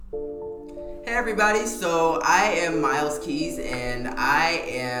Hey everybody, so I am Miles Keys and I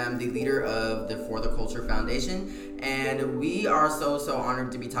am the leader of the For the Culture Foundation, and we are so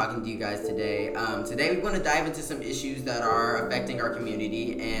honored to be talking to you guys today. Today we want to dive into some issues that are affecting our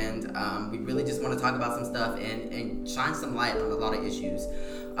community, and we really just want to talk about some stuff and shine some light on a lot of issues.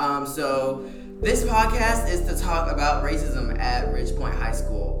 So this podcast is to talk about racism at Ridgepoint High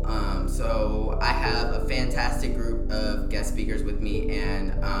School. So I have a fantastic group of guest speakers with me,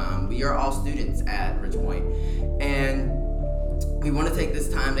 and we are all students at Ridgepoint. And we want to take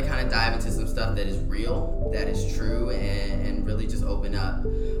this time to kind of dive into some stuff that is real, that is true, and really just open up.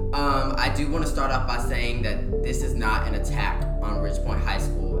 I do want to start off by saying that this is not an attack on Ridgepoint High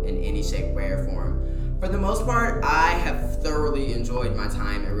School in any shape, way, or form. For the most part, I have thoroughly enjoyed my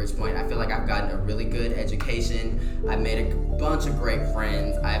time at Ridgepoint. I feel like I've gotten a really good education. I've made a bunch of great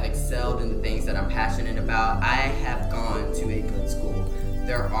friends. I've excelled in the things that I'm passionate about. I have gone to a good school.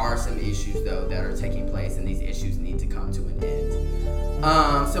 There are some issues, though, that are taking place, and these issues need to come to an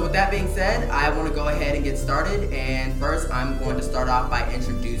end. So with that being said, I want to go ahead and get started. And first, I'm going to start off by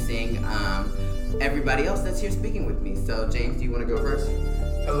introducing everybody else that's here speaking with me. So James, do you want to go first?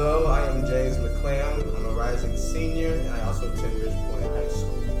 Hello, I am James McClam. I'm a rising senior, and I also attend Ridgepoint High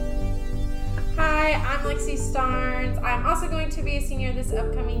School. Hi, I'm Lexi Starnes. I'm also going to be a senior this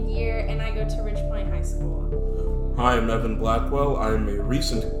upcoming year, and I go to Ridgepoint High School. Hi, I'm Evan Blackwell. I'm a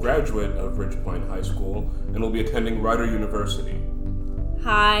recent graduate of Ridgepoint High School and will be attending Rider University.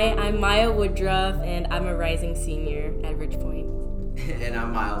 Hi, I'm Maya Woodruff, and I'm a rising senior at Ridgepoint. And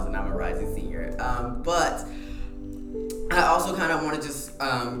I'm Miles, and I'm a rising senior. But I also kind of want to just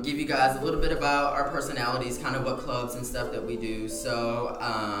give you guys a little bit about our personalities, kind of what clubs and stuff that we do. So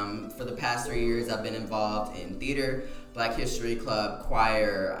for the past 3 years, I've been involved in theater, Black History Club,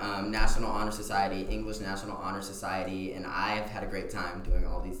 choir, National Honor Society, English National Honor Society, and I've had a great time doing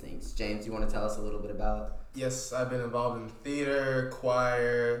all these things. James, you want to tell us a little bit about? Yes, I've been involved in theater,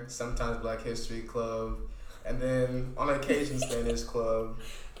 choir, sometimes Black History Club, and then on occasion Spanish Club,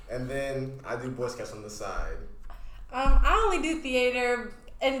 and then I do Boy Scouts on the side. I only do theater,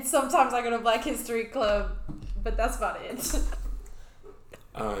 and sometimes I go to Black History Club, but that's about it.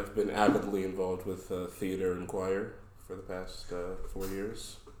 I've been avidly involved with theater and choir for the past 4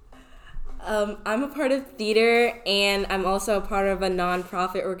 years. I'm a part of theater, and I'm also a part of a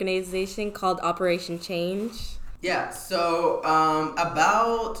nonprofit organization called Operation Change. Yeah, so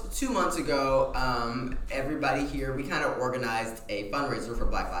about 2 months ago, everybody here, we kind of organized a fundraiser for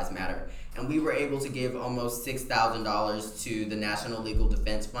Black Lives Matter. And we were able to give almost $6,000 to the National Legal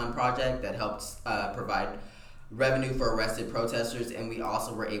Defense Fund project that helps provide revenue for arrested protesters. And we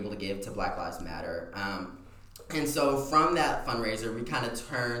also were able to give to Black Lives Matter. And so from that fundraiser, we kind of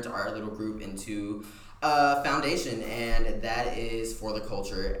turned our little group into a foundation, and that is For the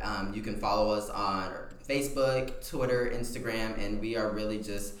Culture. You can follow us on Facebook, Twitter, Instagram, and we are really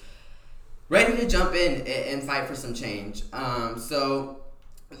just ready to jump in and fight for some change. So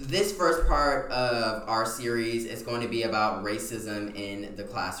this first part of our series is going to be about racism in the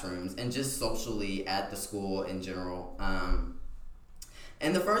classrooms and just socially at the school in general.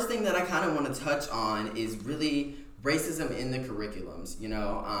 And the first thing that I kind of want to touch on is really racism in the curriculums. You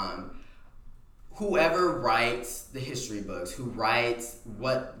know, whoever writes the history books, who writes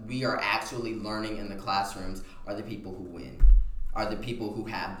what we are actually learning in the classrooms are the people who win, are the people who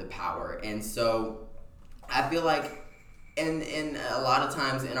have the power. And so I feel like in a lot of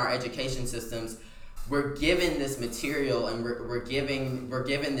times in our education systems, we're given this material and we're given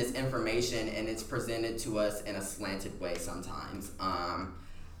this information, and it's presented to us in a slanted way sometimes.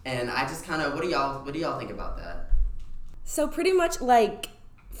 And I just kind of, what do y'all think about that? So pretty much like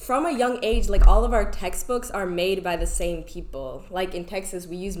from a young age, like all of our textbooks are made by the same people. Like in Texas,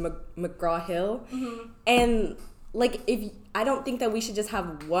 we use McGraw-Hill, and like I don't think that we should just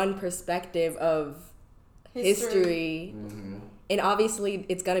have one perspective of history. And obviously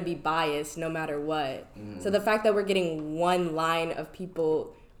it's going to be biased no matter what. So the fact that we're getting one line of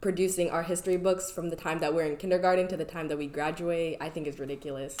people producing our history books from the time that we're in kindergarten to the time that we graduate, I think is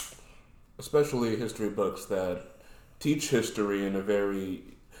ridiculous. Especially history books that teach history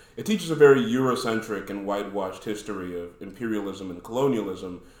it teaches a very Eurocentric and whitewashed history of imperialism and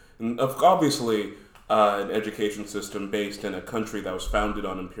colonialism. And obviously, an education system based in a country that was founded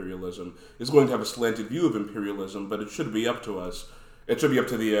on imperialism is going to have a slanted view of imperialism, but it should be up to us. It should be up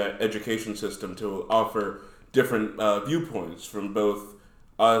to the education system to offer different viewpoints from both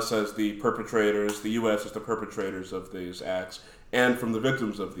us as the perpetrators, the U.S. as the perpetrators of these acts, and from the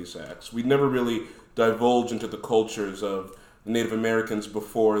victims of these acts. We never really divulge into the cultures of Native Americans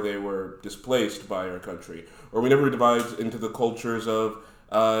before they were displaced by our country, or we never divide into the cultures of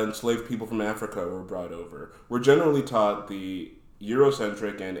enslaved people from Africa were brought over. We're generally taught the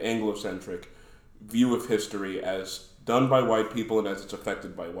Eurocentric and Anglocentric view of history as done by white people and as it's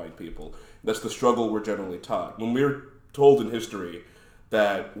affected by white people. That's the struggle we're generally taught. When we're told in history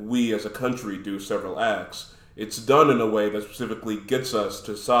that we as a country do several acts, it's done in a way that specifically gets us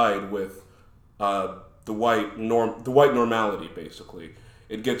to side with the white normality, basically.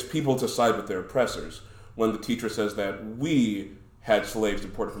 It gets people to side with their oppressors. When the teacher says that we had slaves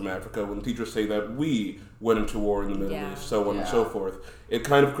imported from Africa, when the teachers say that we went into war in the Middle East, so on and so forth, it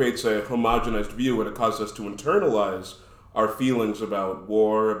kind of creates a homogenized view, and it causes us to internalize our feelings about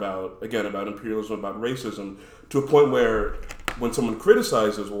war, about imperialism, about racism, to a point where when someone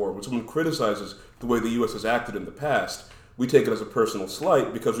criticizes war, when someone criticizes the way the U.S. has acted in the past, we take it as a personal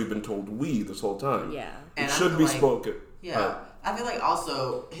slight because we've been told we this whole time. Yeah. It should be spoken. Yeah. I feel like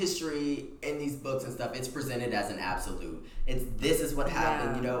also history in these books and stuff, it's presented as an absolute. This is what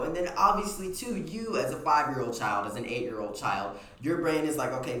happened, you know, and then obviously too, you as a 5-year-old child, as an 8-year-old child, your brain is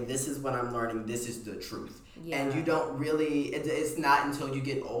like, okay, this is what I'm learning, this is the truth. Yeah. And you don't really, it's not until you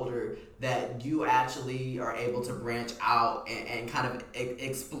get older that you actually are able to branch out and kind of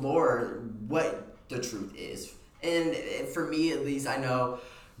explore what the truth is. And for me, at least, I know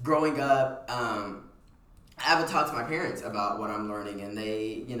growing up, I would talk to my parents about what I'm learning, and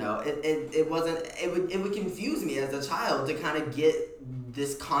they, you know, it would confuse me as a child to kind of get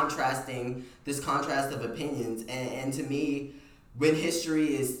this contrast of opinions, and to me, when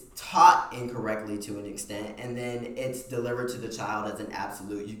history is taught incorrectly to an extent, and then it's delivered to the child as an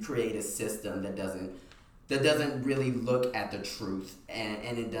absolute, you create a system that doesn't really look at the truth, and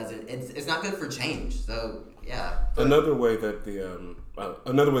it's not good for change. So yeah. Another way that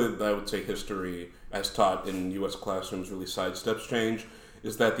I would say history as taught in U.S. classrooms really sidesteps change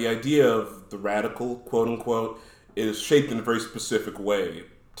is that the idea of the radical, quote unquote, is shaped in a very specific way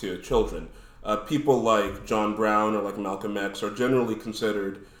to children. People like John Brown or like Malcolm X are generally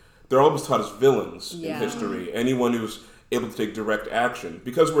considered, they're always taught as villains in history. Anyone who's able to take direct action.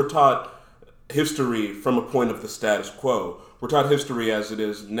 Because we're taught history from a point of the status quo. We're taught history as it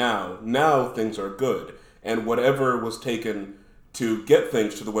is now. Now things are good. And whatever was taken to get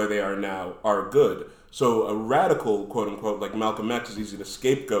things to the way they are now are good. So a radical, quote unquote, like Malcolm X is easy to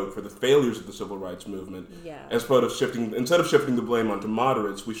scapegoat for the failures of the civil rights movement. Yeah. Instead of shifting the blame onto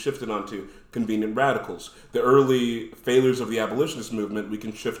moderates, we shifted onto convenient radicals. The early failures of the abolitionist movement, we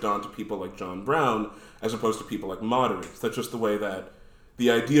can shift on to people like John Brown as opposed to people like moderates. That's just the way that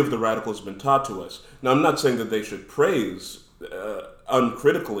the idea of the radical has been taught to us. Now, I'm not saying that they should praise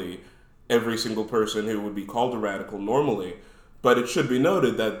uncritically every single person who would be called a radical normally, but it should be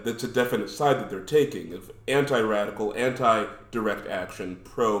noted that it's a definite side that they're taking of anti-radical, anti-direct action,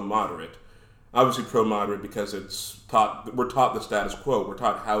 pro-moderate. Obviously pro-moderate because we're taught the status quo. We're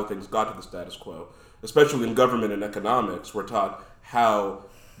taught how things got to the status quo. Especially in government and economics, we're taught how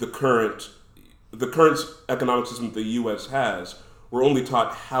the current economic system that the U.S. has, we're only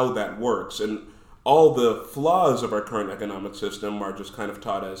taught how that works. And all the flaws of our current economic system are just kind of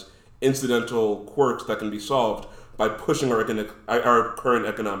taught as incidental quirks that can be solved by pushing our current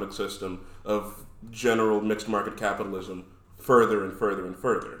economic system of general mixed market capitalism further and further and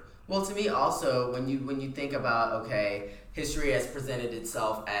further. Well, to me also, when you think about, okay, history has presented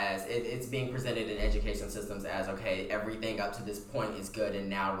itself as, it's being presented in education systems as, okay, everything up to this point is good and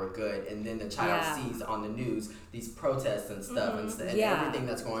now we're good. And then the child sees on the news these protests and stuff and everything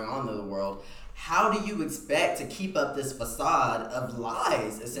that's going on in the world. How do you expect to keep up this facade of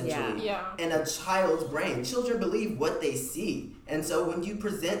lies, essentially, in a child's brain? Children believe what they see. And so when you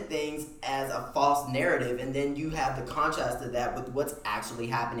present things as a false narrative and then you have the contrast of that with what's actually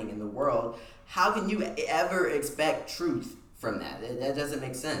happening in the world, how can you ever expect truth from that? That doesn't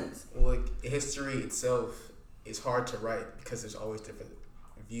make sense. Well, like, history itself is hard to write because there's always different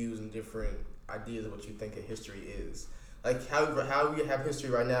views and different ideas of what you think a history is. Like how we have history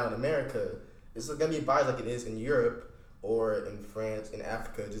right now in America, it's going to be biased like it is in Europe or in France, in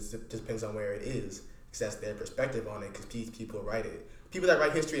Africa. It just depends on where it is, because that's their perspective on it, because these people write it. People that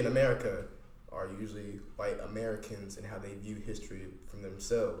write history in America are usually white Americans, and how they view history from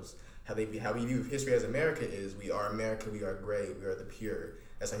themselves. How we view history as America is, we are America, we are great, we are the pure.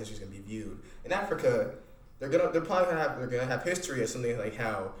 That's how history is going to be viewed. In Africa, they're probably going to have history as something like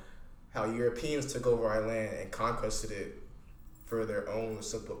how Europeans took over our land and conquested it for their own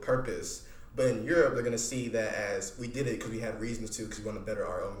simple purpose. But in Europe, they're going to see that as we did it because we had reasons to, because we want to better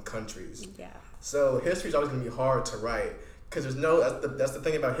our own countries. Yeah. So history is always going to be hard to write because that's the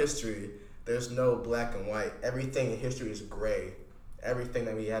thing about history. There's no black and white. Everything in history is gray. everything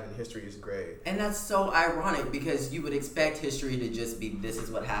that we have in history is gray. And that's so ironic because you would expect history to just be this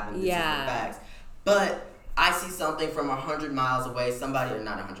is what happened, this is the facts. But I see something from 100 miles away, somebody, or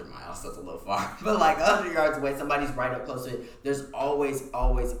not 100 miles, that's a little far, but like 100 yards away, somebody's right up close to it. There's always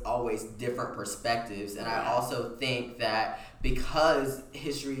different perspectives. And I also think that because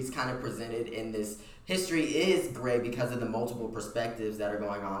history is kind of presented in this, history is gray because of the multiple perspectives that are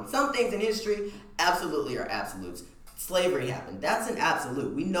going on. Some things in history absolutely are absolutes. Slavery happened. That's an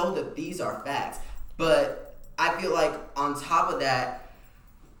absolute. We know that these are facts. But I feel like on top of that,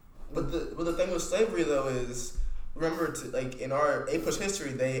 But the thing with slavery though is, remember, like in our A-push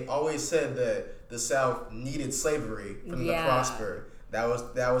history, they always said that the South needed slavery for them to prosper. That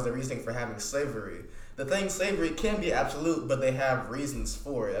was the reasoning for having slavery. The thing, slavery can be absolute, but they have reasons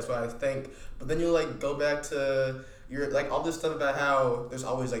for it. That's why I think. But then you like go back to your like all this stuff about how there's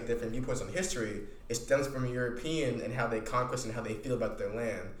always like different viewpoints on history. It stems from European and how they conquest and how they feel about their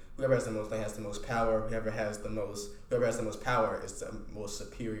land. Whoever has the most land has the most power. Whoever has the most power is the most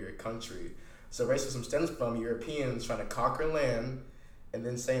superior country. So racism stems from Europeans trying to conquer land and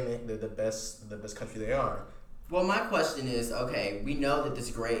then saying they're the best country they are. Well, my question is, okay, we know that this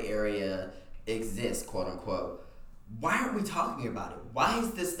gray area exists, quote unquote. Why aren't we talking about it? Why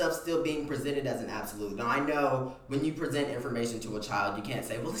is this stuff still being presented as an absolute? Now, I know when you present information to a child, you can't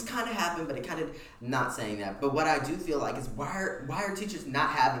say, well, this kind of happened, but it kind of not saying that. But what I do feel like is why are teachers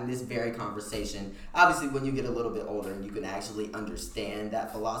not having this very conversation? Obviously, when you get a little bit older, you can actually understand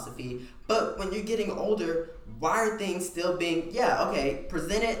that philosophy. But when you're getting older, why are things still being,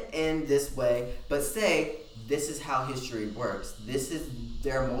 present it in this way, but say, this is how history works.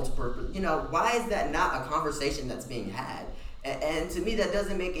 There are multiple, why is that not a conversation that's being had? And to me, that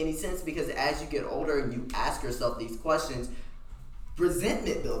doesn't make any sense because as you get older and you ask yourself these questions,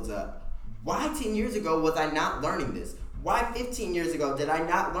 resentment builds up. Why 10 years ago was I not learning this? Why 15 years ago did I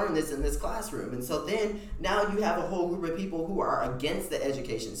not learn this in this classroom? And so then now you have a whole group of people who are against the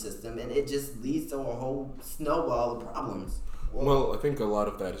education system, and it just leads to a whole snowball of problems. Well, I think a lot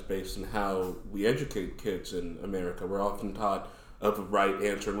of that is based on how we educate kids in America. We're often taught of a right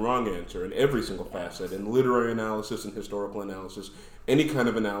answer and wrong answer in every single facet. In literary analysis and historical analysis, any kind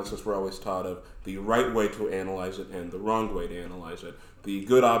of analysis, we're always taught of the right way to analyze it and the wrong way to analyze it, the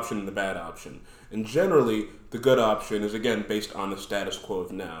good option and the bad option. And generally, the good option is, again, based on the status quo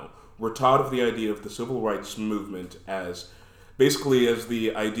of now. We're taught of the idea of the civil rights movement as basically as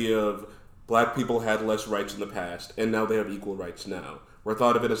the idea of black people had less rights in the past, and now they have equal rights now. We're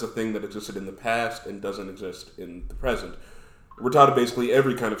thought of it as a thing that existed in the past and doesn't exist in the present. We're taught of basically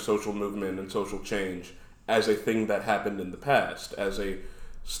every kind of social movement and social change as a thing that happened in the past, as a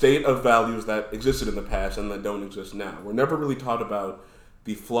state of values that existed in the past and that don't exist now. We're never really taught about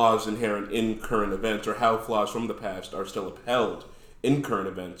the flaws inherent in current events or how flaws from the past are still upheld in current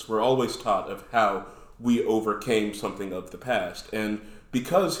events. We're always taught of how we overcame something of the past. And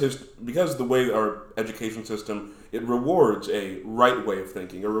because the way our education system, it rewards a right way of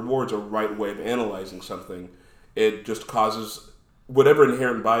thinking, it rewards a right way of analyzing something, it just causes whatever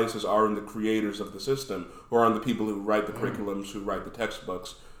inherent biases are in the creators of the system or on the people who write the curriculums, who write the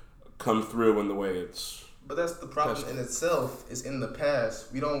textbooks, come through in the way it's... But that's the problem in itself, is in the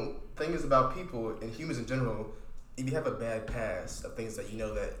past. Thing is about people and humans in general, if you have a bad past of things that you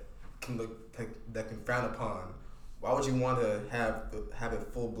know that can frown upon, why would you want to have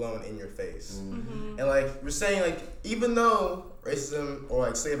it full blown in your face? Mm-hmm. And like we're saying, like even though racism or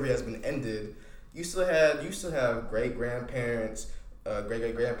like slavery has been ended, you still have great grandparents,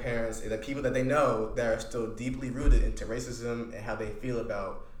 and the people that they know that are still deeply rooted into racism and how they feel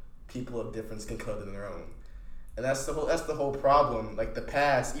about people of different skin color than their own. And that's the whole problem. Like the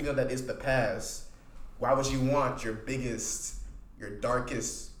past, even though that is the past, why would you want your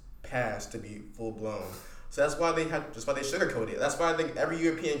darkest past to be full blown? So that's why they sugarcoat it. That's why I think every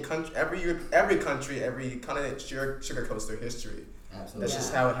European country, every continent sugarcoats their history. Absolutely. That's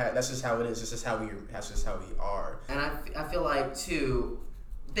just how it is. That's just how we are. And I feel like too.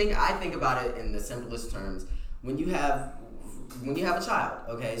 I think about it in the simplest terms. When you have a child,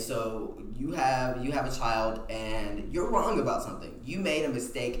 okay, so you have a child and you're wrong about something. You made a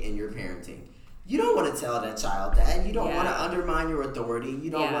mistake in your parenting. You don't want to tell that child that. You don't want to undermine your authority.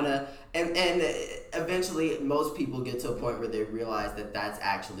 You don't want to, and eventually most people get to a point where they realize that that's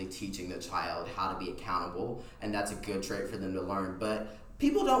actually teaching the child how to be accountable, and that's a good trait for them to learn. But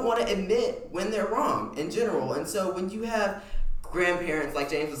people don't want to admit when they're wrong in general, and so when you have grandparents, like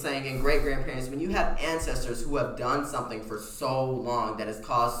James was saying, and great grandparents, when you have ancestors who have done something for so long that has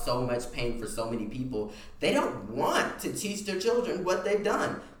caused so much pain for so many people, they don't want to teach their children what they've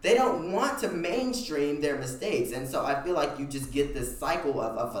done. They don't want to mainstream their mistakes. And so I feel like you just get this cycle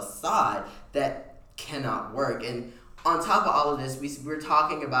of a facade that cannot work. And on top of all of this, we're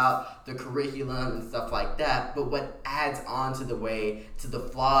talking about the curriculum and stuff like that, but what adds on to the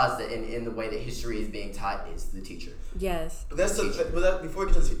flaws in the way that history is being taught is the teacher. Yes. But before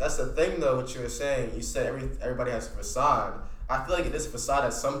we get to that's the thing though. What you were saying, you said everybody has a facade. I feel like it is a facade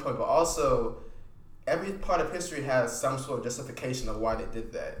at some point, but also every part of history has some sort of justification of why they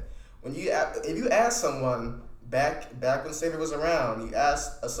did that. If you ask someone back when slavery was around, you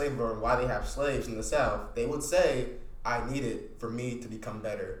ask a slave owner why they have slaves in the South, they would say, I need it for me to become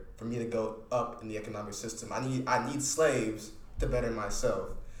better, for me to go up in the economic system. I need slaves to better myself.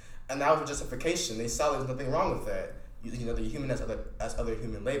 And that was a justification. They saw there was nothing wrong with that. They're human as other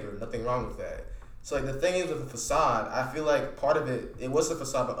human labor, nothing wrong with that. So like the thing is with the facade, I feel like part of it was the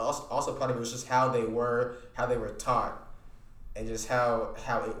facade, but also part of it was just how they were taught, and just how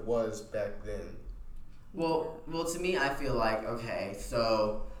it was back then. Well, to me, I feel like, okay,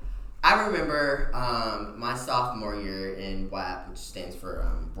 so I remember my sophomore year in WAP, which stands for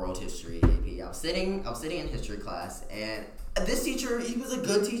World History AP. I was sitting in history class, and this teacher, he was a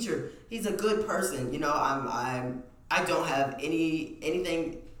good teacher. He's a good person. I don't have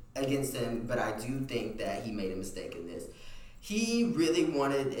anything against him, but I do think that he made a mistake in this. He really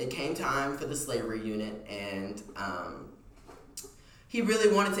it came time for the slavery unit, and he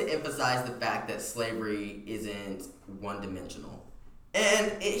really wanted to emphasize the fact that slavery isn't one-dimensional.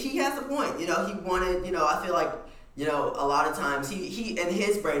 And he has a point. He wanted, I feel like, a lot of times he in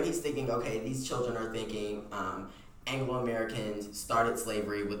his brain, he's thinking, okay, these children are thinking Anglo-Americans started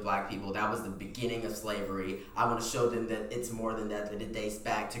slavery with black people. That was the beginning of slavery. I want to show them that it's more than that it dates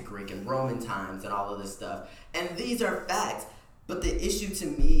back to Greek and Roman times and all of this stuff. And these are facts. But the issue to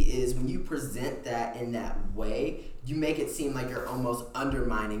me is when you present that in that way, you make it seem like you're almost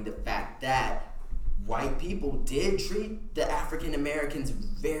undermining the fact that white people did treat the African Americans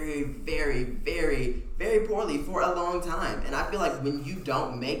very, very, very, very poorly for a long time. And I feel like when you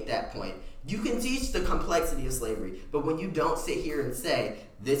don't make that point, you can teach the complexity of slavery, but when you don't sit here and say,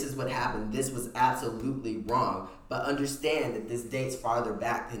 this is what happened, this was absolutely wrong, but understand that this dates farther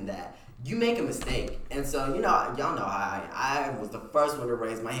back than that, you make a mistake. And so, y'all know how I was the first one to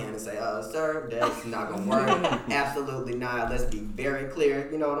raise my hand and say, sir, that's not going to work. Absolutely not. Let's be very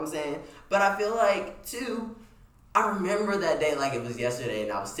clear. You know what I'm saying? But I feel like, too, I remember that day like it was yesterday,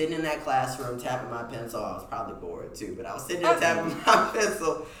 and I was sitting in that classroom tapping my pencil. I was probably bored, too, but I was sitting there tapping my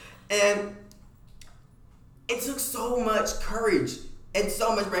pencil. And it took so much courage and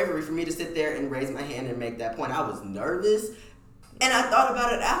so much bravery for me to sit there and raise my hand and make that point. I was nervous. And I thought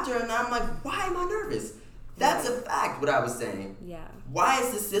about it after, and I'm like, why am I nervous? That's a fact, what I was saying. Yeah. Why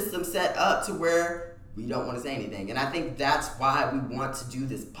is the system set up to where we don't want to say anything? And I think that's why we want to do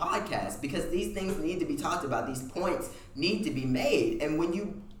this podcast, because these things need to be talked about. These points need to be made. And when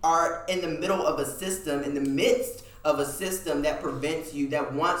you are in the middle of a system, in the midst of a system that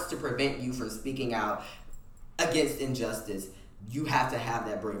wants to prevent you from speaking out against injustice, you have to have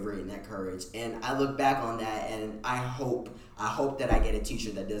that bravery and that courage. And I look back on that, and I hope that I get a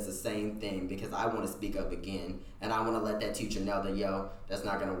teacher that does the same thing, because I want to speak up again, and I want to let that teacher know that, that's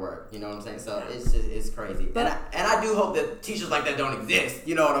not going to work. You know what I'm saying? So it's crazy. But and I do hope that teachers like that don't exist.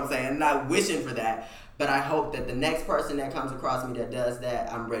 You know what I'm saying? I'm not wishing for that, but I hope that the next person that comes across me that does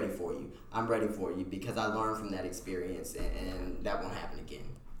that, I'm ready for you. I'm ready for you, because I learned from that experience, and that won't happen again.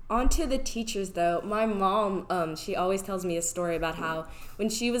 On to the teachers, though. My mom, she always tells me a story about how when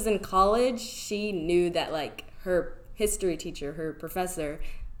she was in college, she knew that, her history teacher, her professor,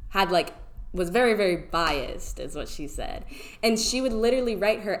 was very, very biased, is what she said. And she would literally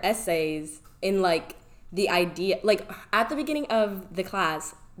write her essays in, the idea, at the beginning of the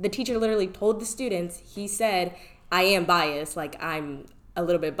class, the teacher literally told the students, he said, I am biased, I'm a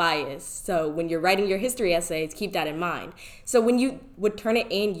little bit biased. So when you're writing your history essays, keep that in mind. So when you would turn it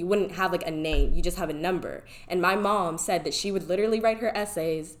in, you wouldn't have a name, you just have a number. And my mom said that she would literally write her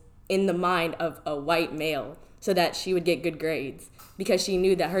essays in the mind of a white male so that she would get good grades, because she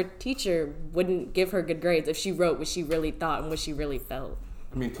knew that her teacher wouldn't give her good grades if she wrote what she really thought and what she really felt.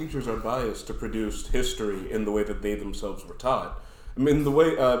 I mean, teachers are biased to produce history in the way that they themselves were taught. I mean, the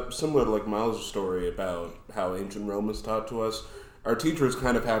way, similar to Miles' story about how ancient Rome was taught to us, our teachers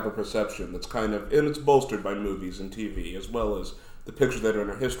kind of have a perception that's and it's bolstered by movies and TV, as well as the pictures that are in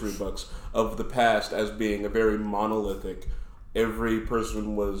our history books of the past as being a very every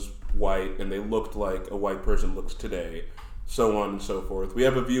person was white and they looked like a white person looks today. so on and so forth. We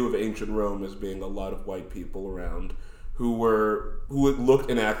have a view of ancient Rome as being a lot of white people around who looked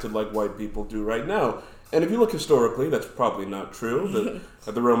and acted like white people do right now. And if you look historically, that's probably not true.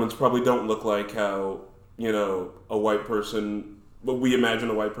 That the Romans probably don't look like how, a white person, what we imagine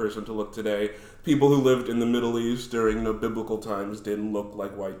a white person to look today. People who lived in the Middle East during biblical times didn't look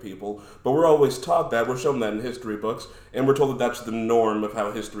like white people. But we're always taught that. We're shown that in history books. And we're told that that's the norm of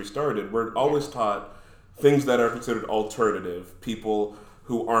how history started. We're always taught things that are considered alternative. People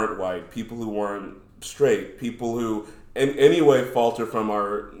who aren't white, people who aren't straight, people who in any way falter from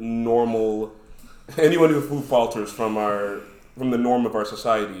our normal, anyone who falters from the norm of our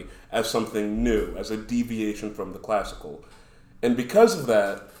society as something new, as a deviation from the classical. And because of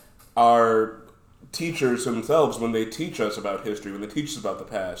that, our teachers themselves, when they teach us about history, when they teach us about the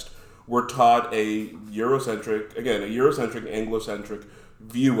past, we're taught a Eurocentric, Anglocentric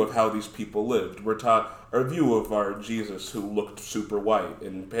view of how these people lived. We're taught our view of our Jesus, who looked super white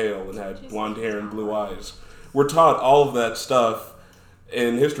and pale and had blonde hair and blue eyes. We're taught all of that stuff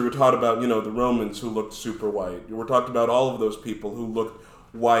in history. We're taught about, the Romans who looked super white. We're talked about all of those people who looked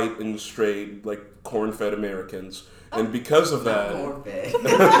white and straight, like corn-fed Americans. And because of that,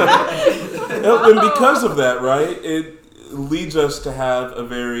 right, it leads us to have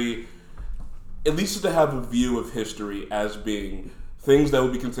a view of history as being things that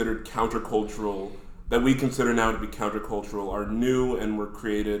would be considered countercultural, that we consider now to be countercultural, are new and were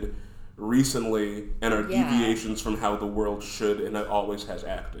created recently and are deviations from how the world should and always has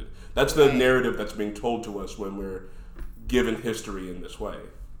acted. That's the narrative that's being told to us when we're given history in this way.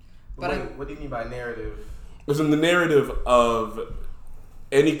 But what do you mean by narrative? It's in the narrative of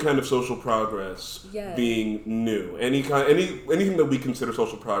any kind of social progress being new. Anything that we consider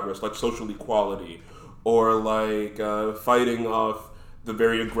social progress, like social equality, or like fighting off the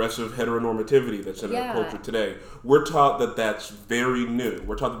very aggressive heteronormativity that's in our culture today. We're taught that that's very new.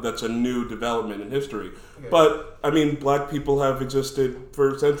 We're taught that that's a new development in history. Okay. But, black people have existed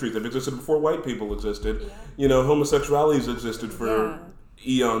for centuries. They've existed before white people existed. Homosexuality has existed for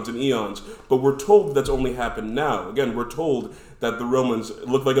eons and eons. But we're told that's only happened now. Again, we're told that the Romans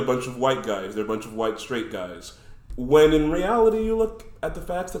look like a bunch of white guys. They're a bunch of white straight guys. When in reality, you look at the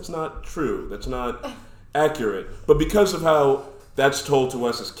facts, that's not true. That's not accurate. But because of how that's told to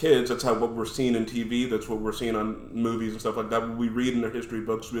us as kids, that's what we're seeing in TV, that's what we're seeing on movies and stuff like that. When we read in our history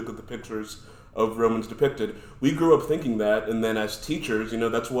books, we look at the pictures of Romans depicted. We grew up thinking that, and then as teachers,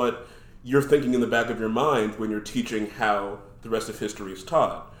 that's what you're thinking in the back of your mind when you're teaching how the rest of history is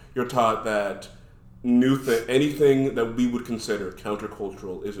taught. You're taught that anything that we would consider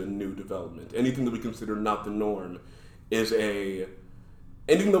countercultural is a new development. Anything that we consider not the norm is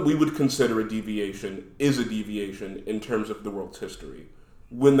anything that we would consider a deviation is a deviation in terms of the world's history,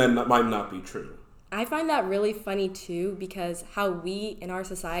 when that might not be true. I find that really funny too, because how we in our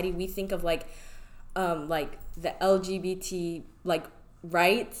society, we think of like the LGBT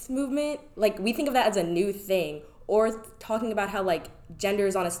rights movement, we think of that as a new thing, or talking about how gender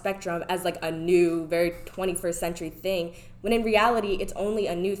is on a spectrum as a new, very 21st century thing, when in reality it's only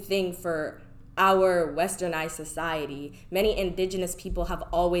a new thing for our westernized society. Many indigenous people have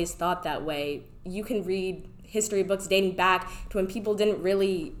always thought that way. You can read history books dating back to when people didn't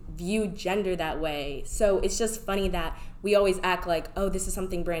really view gender that way. So it's just funny that we always act like, oh, this is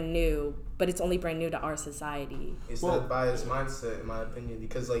something brand new, but it's only brand new to our society. It's that biased mindset, in my opinion,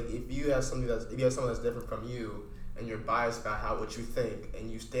 because if you have something that's different from you, and you're biased about what you think,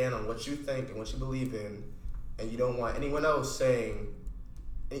 and you stand on what you think and what you believe in, and you don't want anyone else saying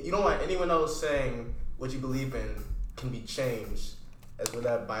what you believe in can be changed. That's where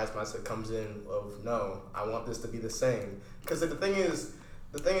that bias mindset comes in of, no, I want this to be the same. Because the thing is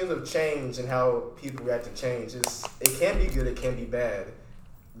of change and how people react to change is, it can be good, it can be bad.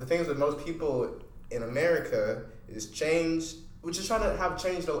 The thing is with most people in America is change, we're just trying to have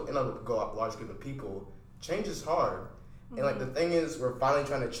change in a large group of people. Change is hard. Mm-hmm. And the thing is, we're finally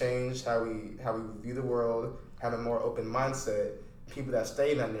trying to change how we view the world, have a more open mindset. People that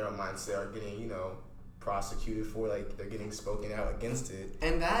stay in that narrow mindset are getting, prosecuted for, they're getting spoken out against it.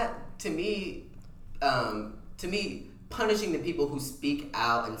 And that, to me, punishing the people who speak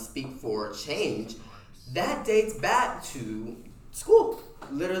out and speak for change, that dates back to school.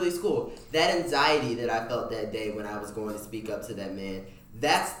 Literally school. That anxiety that I felt that day when I was going to speak up to that man,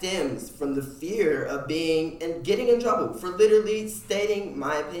 that stems from the fear of getting in trouble for literally stating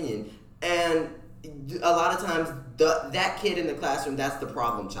my opinion. And a lot of times, that kid in the classroom, that's the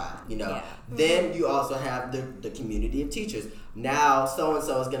problem child, Yeah. Then you also have the community of teachers. Now,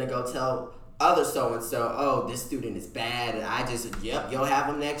 so-and-so is going to go tell other so and so, oh, this student is bad, and I just, yep, you'll have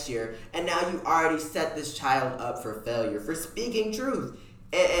them next year. And now you already set this child up for failure for speaking truth.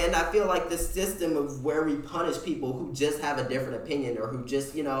 And I feel like the system of where we punish people who just have a different opinion or who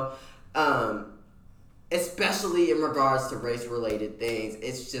just, especially in regards to race-related things,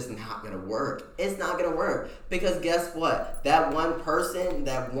 it's just not going to work. It's not going to work. Because guess what? That one person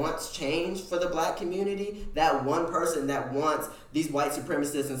that wants change for the black community, that one person that wants these white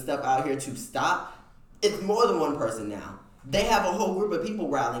supremacists and stuff out here to stop, it's more than one person now. They have a whole group of people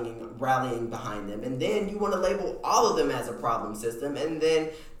rallying behind them. And then you want to label all of them as a problem system. And then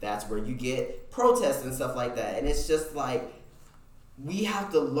that's where you get protests and stuff like that. And it's just like, we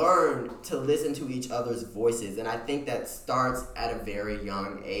have to learn to listen to each other's voices. And I think that starts at a very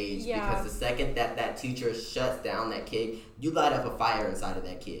young age. Yeah. Because the second that teacher shuts down that kid, you light up a fire inside of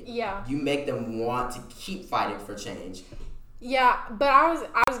that kid. Yeah. You make them want to keep fighting for change. Yeah, but I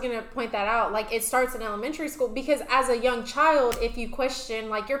was gonna point that out. Like, it starts in elementary school, because as a young child, if you question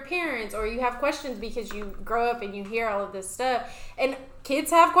like your parents, or you have questions because you grow up and you hear all of this stuff, and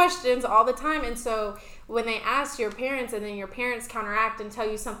kids have questions all the time, and so when they ask your parents and then your parents counteract and tell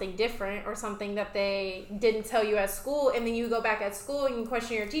you something different or something that they didn't tell you at school, and then you go back at school and you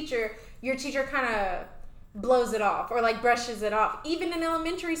question your teacher kind of blows it off or like brushes it off. Even in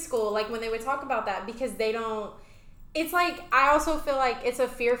elementary school, like when they would talk about that, because they don't. It's like, I also feel like it's a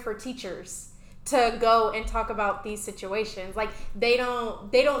fear for teachers to go and talk about these situations. Like, they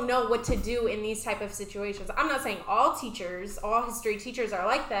don't know what to do in these type of situations. I'm not saying all history teachers are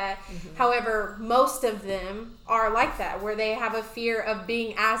like that. Mm-hmm. However, most of them are like that, where they have a fear of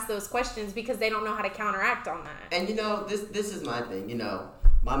being asked those questions because they don't know how to counteract on that. And this is my thing.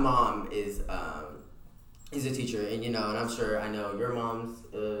 My mom is a teacher, and I'm sure I know your mom's.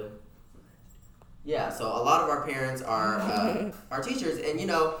 Yeah, so a lot of our parents are teachers, and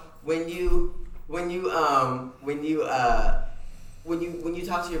when you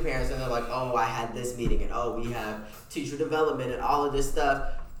talk to your parents and they're like, oh, I had this meeting, and oh, we have teacher development and all of this stuff.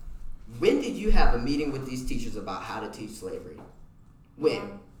 When did you have a meeting with these teachers about how to teach slavery?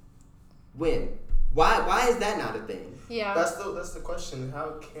 When? Why is that not a thing? Yeah, that's the question.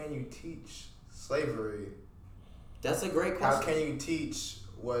 How can you teach slavery? That's a great question. How can you teach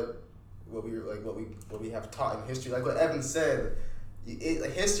what we have taught in history? Like what Evan said,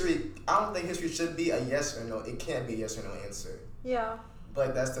 history. I don't think history should be a yes or no. It can't be a yes or no answer. Yeah.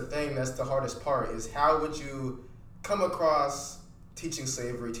 But that's the thing. That's the hardest part. Is how would you come across teaching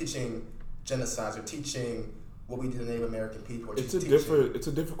slavery, teaching genocide, or teaching what we did to Native American people? It's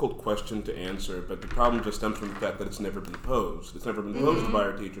a difficult question to answer, but the problem just stems from the fact that it's never been posed. It's never been posed by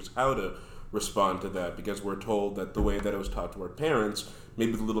our teachers how to respond to that, because we're told that the way that it was taught to our parents,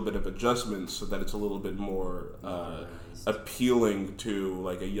 maybe with a little bit of adjustments so that it's a little bit more appealing to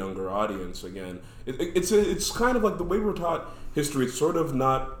like a younger audience. Again, it's kind of like the way we're taught history. It's sort of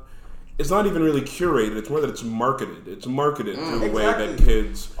not. It's not even really curated. It's more that it's marketed. It's marketed to a way that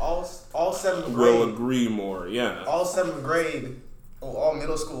kids all seventh grade will agree more. Yeah. All seventh grade. All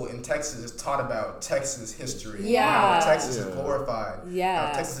middle school in Texas is taught about Texas history. Yeah. How Texas is glorified. Yeah.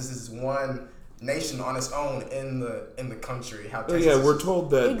 How Texas is one nation on its own in the country. How Texas we're told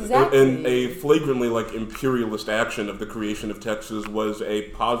that in a flagrantly like imperialist action of the creation of Texas was a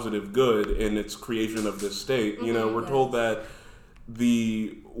positive good in its creation of this state. Mm-hmm. We're told that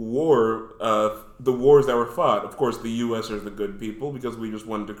the wars that were fought, of course, the U.S. are the good people because we just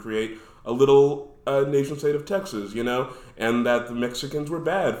wanted to create a little nation state of Texas, and that the Mexicans were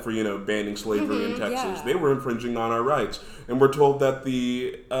bad for, banning slavery in Texas. Yeah. They were infringing on our rights. And we're told that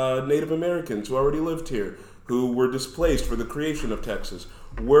the Native Americans who already lived here, who were displaced for the creation of Texas,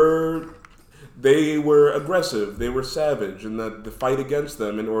 they were aggressive, they were savage, and that the fight against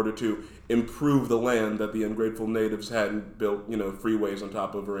them in order to improve the land that the ungrateful natives hadn't built, freeways on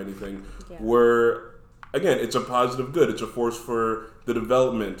top of or anything, were, again, it's a positive good. It's a force for the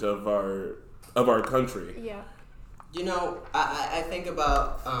development of our country. Yeah. I think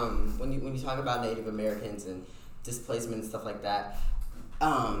about when you talk about Native Americans and displacement and stuff like that.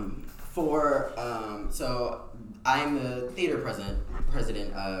 So I'm the theater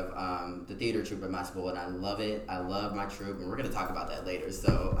president of the theater troupe at my school, and I love it. I love my troupe, and we're gonna talk about that later.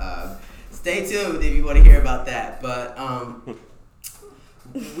 So stay tuned if you want to hear about that. But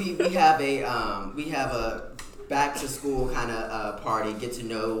we have a back to school kind of party, get to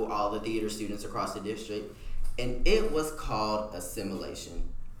know all the theater students across the district, and it was called assimilation.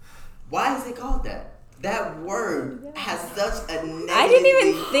 Why is it called that? That word has such a negative... I didn't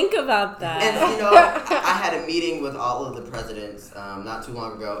even think about that. And I had a meeting with all of the presidents not too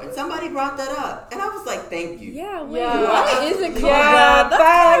long ago, and somebody brought that up, and I was like, thank you. Yeah, Yeah. why is it called Yeah, that?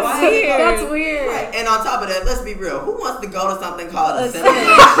 That's weird. That's weird. Right. And on top of that, let's be real. Who wants to go to something called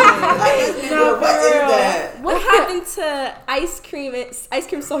assimilation? Assimilation. Like, let's be No, real. What for is real. that? What happened to ice cream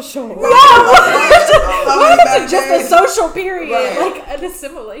social? What is it? Just a social period, Right. like an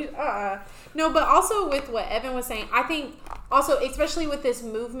assimilation. No, but also with what Evan was saying, I think also, especially with this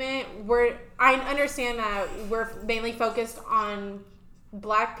movement, I understand that we're mainly focused on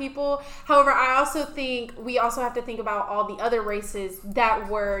Black people. However, I also think we also have to think about all the other races that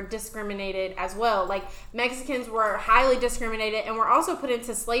were discriminated as well. Like Mexicans were highly discriminated and were also put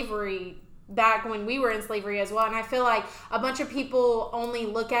into slavery back when we were in slavery as well. And I feel like a bunch of people only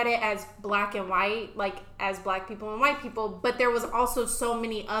look at it as black and white, like as Black people and white people, but there was also so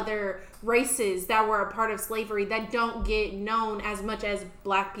many other races that were a part of slavery that don't get known as much as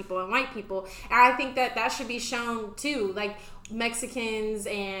Black people and white people. And I think that should be shown too, like Mexicans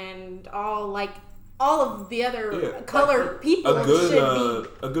and all of the other colored people.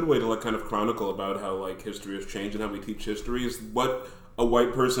 A good way to like kind of chronicle about how like history has changed and how we teach history is what a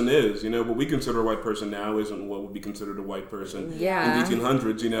white person is. You know, what we consider a white person now isn't what would be considered a white person in the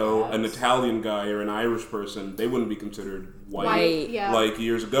 1800s. You know, an Italian guy or an Irish person, they wouldn't be considered white. Like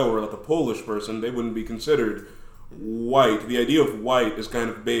years ago, or like a Polish person, they wouldn't be considered white. The idea of white is kind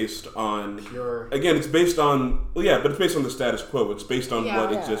of based on it's based on but it's based on the status quo. It's based on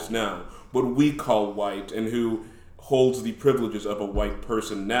what exists now. What we call white and who holds the privileges of a white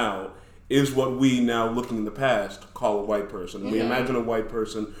person now is what we now, looking in the past, call a white person. We imagine a white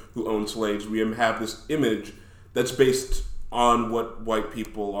person who owned slaves. We have this image that's based on what white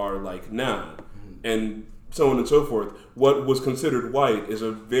people are like now, and so on and so forth. What was considered white is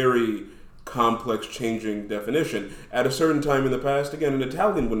a very complex, changing definition. At a certain time in the past, again, an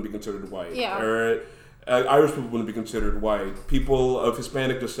Italian wouldn't be considered white. Or Irish people wouldn't be considered white. People of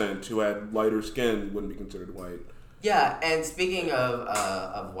Hispanic descent who had lighter skin wouldn't be considered white. Yeah, and speaking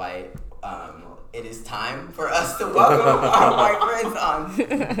of white, it is time for us to welcome our white friends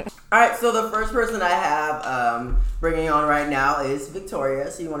on. All right, so the first person I have bringing on right now is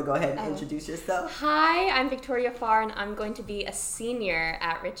Victoria. So you want to go ahead and introduce yourself? Hi, I'm Victoria Farr, and I'm going to be a senior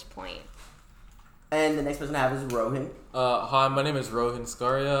at Rich Point. And the next person I have is Rohan. Hi, my name is Rohan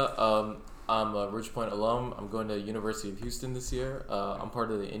Skaria. I'm a Rich Point alum. I'm going to University of Houston this year. I'm part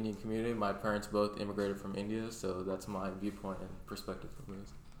of the Indian community. My parents both immigrated from India, so that's my viewpoint and perspective of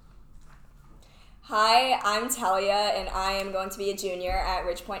this. Hi, I'm Talia, and I am going to be a junior at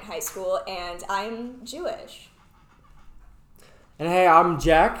Rich Point High School, and I'm Jewish. And hey, I'm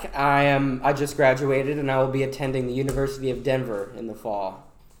Jack. I just graduated, and I will be attending the University of Denver in the fall.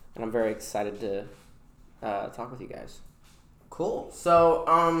 And I'm very excited to talk with you guys. Cool. So,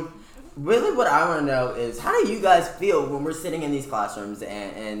 really what I want to know is, how do you guys feel when we're sitting in these classrooms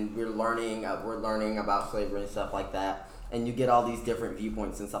and we're learning about slavery and stuff like that, and you get all these different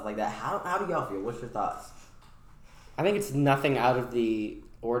viewpoints and stuff like that? How do y'all feel? What's your thoughts? I think it's nothing out of the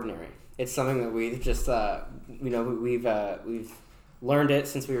ordinary. It's something that we've just, we've learned it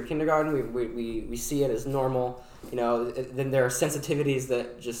since we were kindergarten. We see it as normal. You know, then there are sensitivities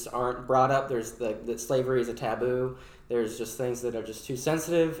that just aren't brought up. There's that slavery is a taboo. There's just things that are just too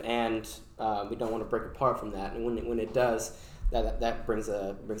sensitive, and we don't want to break apart from that. And when it does, that brings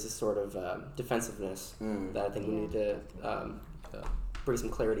a sort of defensiveness that I think we need to bring some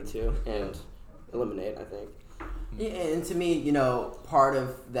clarity to and eliminate, I think. Yeah, and to me, you know, part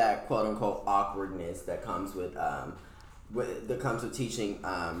of that quote unquote awkwardness that comes with teaching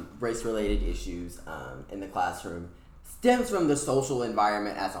race-related issues in the classroom stems from the social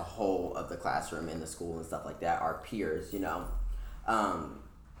environment as a whole of the classroom in the school and stuff like that. Our peers, you know.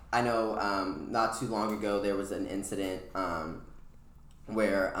 I know not too long ago there was an incident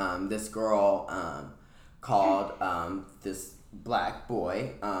where this girl called this black boy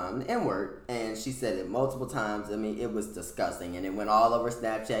the N-word, and she said it multiple times. I mean, it was disgusting, and it went all over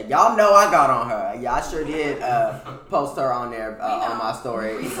Snapchat. Y'all know I got on her. Yeah, I sure did post her on there on my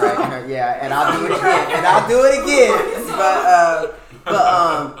story. And I'll do it again.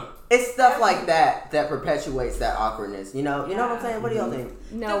 But it's stuff like that perpetuates that awkwardness. You know what I'm saying? What do y'all think?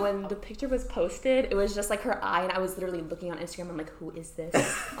 No, when the picture was posted, it was just like her eye, and I was literally looking on Instagram. I'm like, who is this?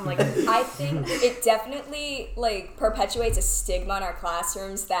 I'm like, I think it definitely like perpetuates a stigma in our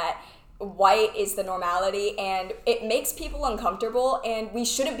classrooms that white is the normality, and it makes people uncomfortable, and we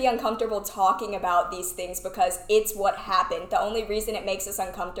shouldn't be uncomfortable talking about these things because it's what happened. The only reason it makes us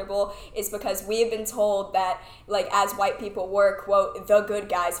uncomfortable is because we have been told that, like, as white people were, quote, the good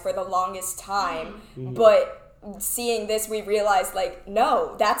guys for the longest time, but seeing this, we realized, like,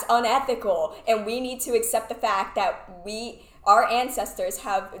 no, that's unethical, and we need to accept the fact that we our ancestors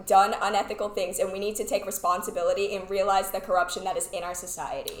have done unethical things, and we need to take responsibility and realize the corruption that is in our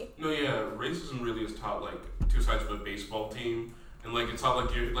society. No, yeah, racism really is taught like two sides of a baseball team, and like it's taught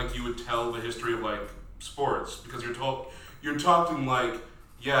like you would tell the history of like sports, because you're talking like,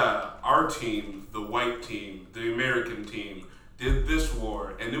 yeah, our team, the white team, the American team, did this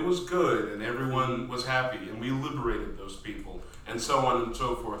war, and it was good, and everyone was happy, and we liberated those people, and so on and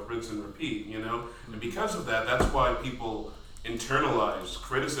so forth, rinse and repeat, you know? And because of that, that's why people internalize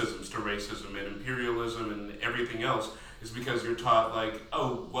criticisms to racism and imperialism and everything else, is because you're taught like,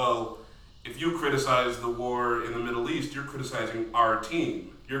 oh, well, if you criticize the war in the Middle East, you're criticizing our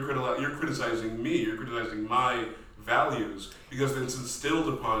team. You're criticizing me. You're criticizing my values, because it's instilled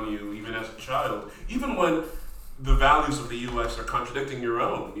upon you even as a child. Even when the values of the U.S. are contradicting your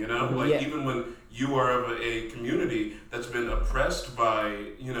own, you know? Like, Yeah. even when you are of a community that's been oppressed by,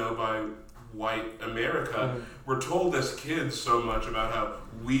 you know, by white America, we're told as kids so much about how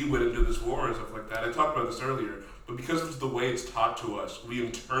we went into this war and stuff like that. I talked about this earlier, but because of the way it's taught to us, we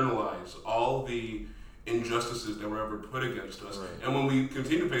internalize all the injustices that were ever put against us. Right. And when we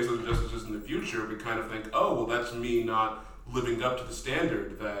continue to face those injustices in the future, we kind of think, oh, well, that's me not living up to the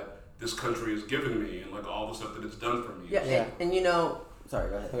standard that this country has given me, and like all the stuff that it's done for me. Yeah, Yeah. And you know, sorry,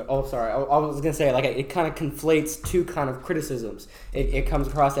 go ahead. Okay, oh, sorry. I was gonna say, like, it kind of conflates two kind of criticisms. It comes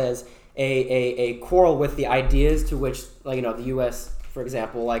across as a quarrel with the ideas to which, like, you know, the U.S., for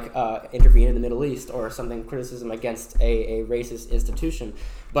example, like intervened in the Middle East, or something, criticism against a racist institution.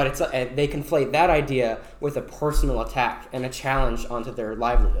 But it's they conflate that idea with a personal attack and a challenge onto their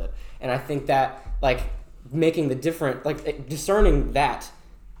livelihood. And I think that, like, making the different, like, discerning that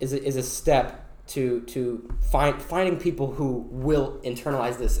is a step to finding people who will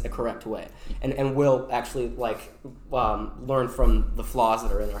internalize this a correct way, and will actually, like, learn from the flaws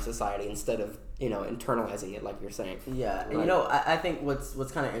that are in our society, instead of, you know, internalizing it like you're saying. Yeah, and Right. you know, I think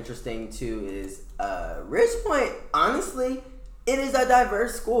what's kind of interesting too is Ridge Point. Honestly, it is a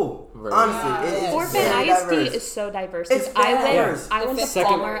diverse school. Right. Honestly, it is Fort very Bend ISD diverse. is so diverse. It's I diverse. went to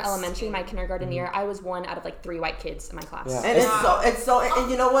Second- Palmer Elementary my kindergarten year. I was one out of like 3 white kids in my class. Yeah. And it's so, and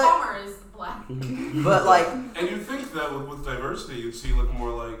you know what? Palmer is black. But like, And you think that with diversity, you'd see like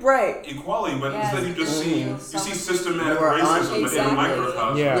more like right? equality, but Yes. instead you just see systematic More racism in a Exactly.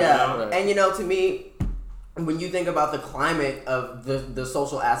 microcosm. Yeah. Yeah, You know? Right. and you know, to me, when you think about the climate of the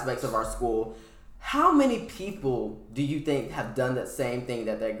social aspects of our school, how many people do you think have done that same thing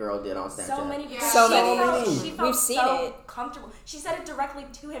that girl did on Snapchat? So many. Yeah. So she many. Felt, she We've felt seen so it. comfortable. She said it directly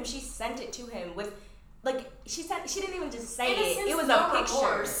to him. She sent it to him with, like, she didn't even just say In a it. sense, It was no a picture.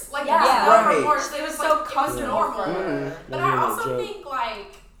 remorse. Like, Yeah. there was Right. no remorse. It was so comfortable normal. for her. But I also think,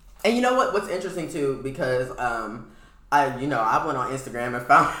 like, And you know what's interesting too, because I went on Instagram and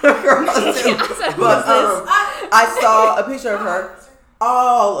found a girl too. But I saw a picture of her.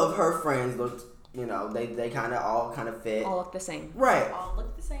 All of her friends looked, you know, they kind of all kind of fit. All look the same. Right. all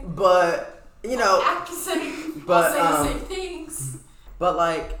look the same. But you know, act the same. but, all say the same things. but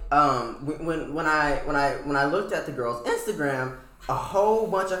like when I looked at the girl's Instagram, a whole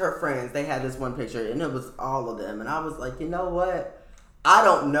bunch of her friends, they had this one picture, and it was all of them, and I was like, you know what? I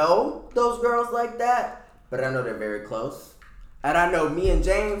don't know those girls like that, but I know they're very close. And I know me and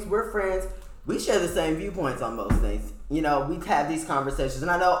James, we're friends. We share the same viewpoints on most things. You know, we have these conversations,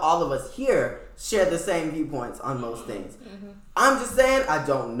 and I know all of us here share the same viewpoints on most things. I'm just saying, I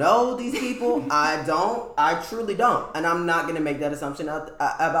don't know these people. I truly don't. And I'm not going to make that assumption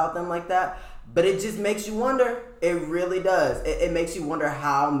about them like that. But it just makes you wonder. It really does. It makes you wonder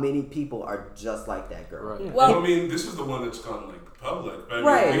how many people are just like that girl. Right. Well, I mean, this is the one that's gone like public. But I mean,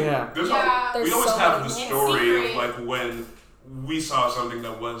 Right. Yeah. we There's always so have many. the In story of secret. like when we saw something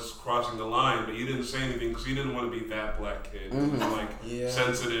that was crossing the line, but you didn't say anything because you didn't want to be that black kid, and like Yeah.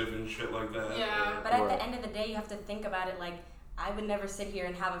 sensitive and shit like that. Yeah. But at Right. the end of the day, you have to think about it like, I would never sit here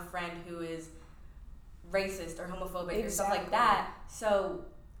and have a friend who is racist or homophobic or stuff like Exactly. that. So,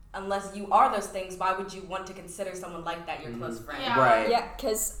 unless you are those things, why would you want to consider someone like that your close friend? Yeah. Right. yeah,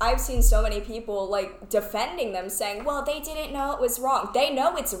 because I've seen so many people, like, defending them, saying, well, they didn't know it was wrong. They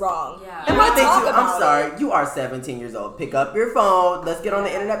know it's wrong. Yeah. And Why my thing talk too, about I'm sorry, you are 17 years old. Pick up your phone. Let's get on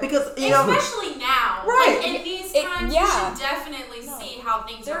the internet because you know. Especially now. Right. Like, in these It- times, yeah. you should definitely see how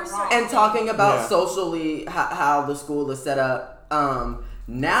things are There's wrong. And talking about Yeah. socially how the school is set up.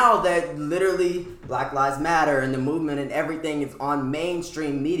 Now that literally Black Lives Matter and the movement and everything is on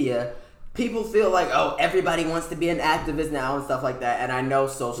mainstream media, people feel like, oh, everybody wants to be an activist now and stuff like that. And I know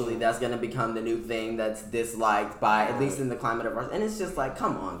socially that's going to become the new thing that's disliked by, at least in the climate of ours. And it's just like,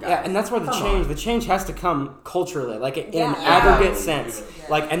 come on, guys. Yeah, and that's where the change has to come culturally, like in an aggregate sense.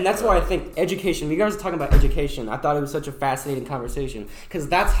 Like, and that's why I think education, you guys are talking about education. I thought it was such a fascinating conversation because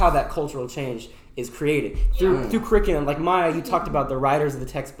that's how that cultural change is created through curriculum. Like Maya, you talked about the writers of the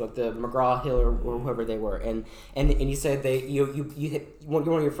textbook, the McGraw-Hill or whoever they were, and you said one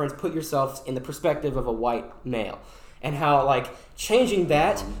of your friends put yourself in the perspective of a white male, and how like changing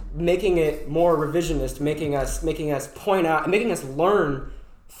that, making it more revisionist, making us point out, and making us learn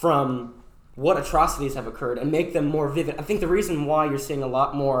from what atrocities have occurred and make them more vivid. I think the reason why you're seeing a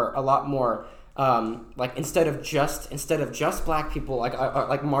lot more like instead of just black people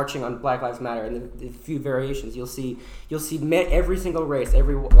like marching on Black Lives Matter and the few variations, you'll see every single race,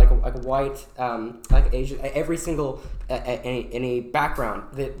 every like white, like Asian, every single any background.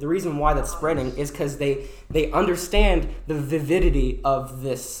 The reason why that's spreading is because they understand the vividity of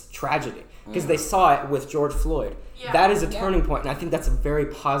this tragedy because they saw it with George Floyd. Yeah. That is a turning point, and I think that's a very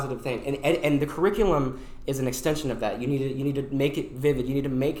positive thing. And the curriculum is an extension of that. You need to make it vivid. You need to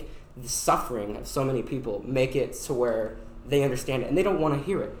make the suffering of so many people, make it to where they understand it, and they don't want to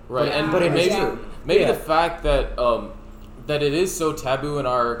hear it. Right, but maybe the fact that that it is so taboo in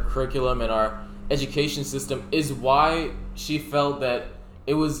our curriculum and our education system is why she felt that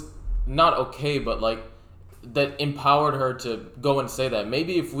it was not okay, but like that empowered her to go and say that.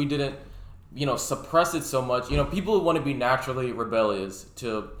 Maybe if we didn't, suppress it so much, people want to be naturally rebellious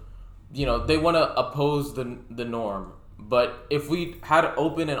to, they want to oppose the norm. But if we had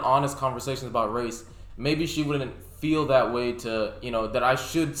open and honest conversations about race, maybe she wouldn't feel that way to, that I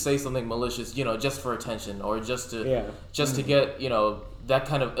should say something malicious, just for attention or just to get, that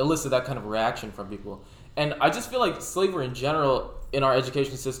kind of elicit that kind of reaction from people. And I just feel like slavery in general in our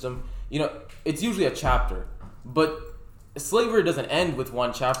education system, it's usually a chapter, but slavery doesn't end with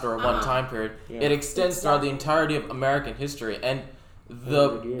one chapter or one time period. Yeah. It extends throughout the entirety of American history, and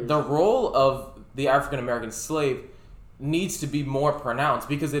the role of the African American slave needs to be more pronounced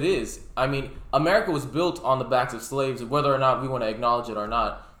because it is. I mean, America was built on the backs of slaves, whether or not we want to acknowledge it or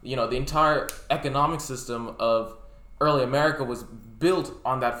not. The entire economic system of early America was built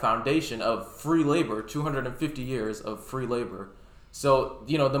on that foundation of free labor, 250 years of free labor. So,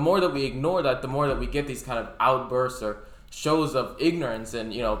 the more that we ignore that, the more that we get these kind of outbursts or shows of ignorance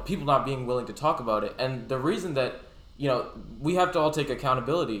and, people not being willing to talk about it. And the reason that, we have to all take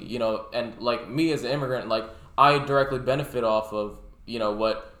accountability, and like me as an immigrant, like I directly benefit off of,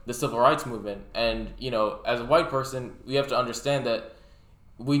 what the civil rights movement. And, as a white person, we have to understand that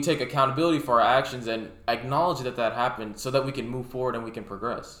we take accountability for our actions and acknowledge that happened so that we can move forward and we can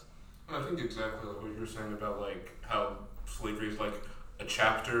progress. I think exactly like what you're saying about like how slavery is like a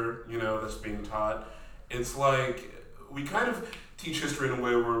chapter, that's being taught. It's like we kind of teach history in a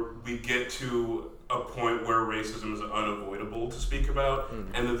way where we get to a point where racism is unavoidable to speak about,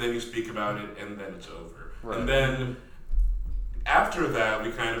 and then you speak about it, and then it's over. Right. And then after that,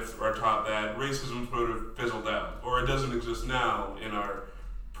 we kind of are taught that racism sort of fizzled out, or it doesn't exist now in our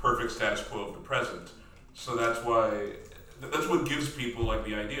perfect status quo of the present. So that's what gives people like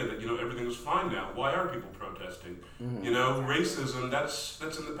the idea that everything is fine now. Why are people protesting? Racism that's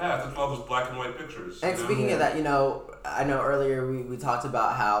in the past. That's all those black and white pictures. And speaking of that, I know earlier we talked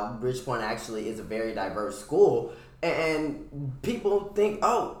about how Bridgepoint actually is a very diverse school, and people think,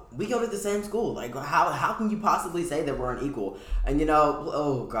 oh, we go to the same school. Like, how can you possibly say that we're unequal? And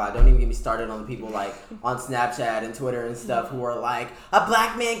oh God, don't even get me started on the people like on Snapchat and Twitter and stuff who are like, a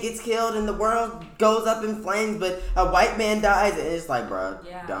black man gets killed and the world goes up in flames, but a white man dies. And it's like, bro,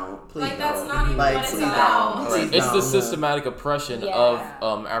 don't please. Like, don't. that's not even like, what it's please about. don't. Please It's don't. the systematic oppression of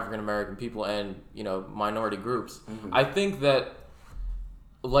African American people and minority groups. I think that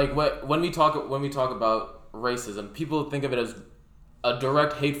like when we talk about racism, people think of it as a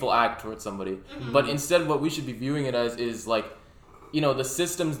direct hateful act towards somebody, but instead what we should be viewing it as is like the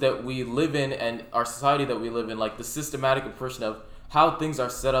systems that we live in and our society that we live in, like the systematic oppression of how things are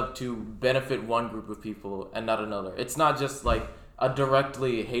set up to benefit one group of people and not another. It's not just like a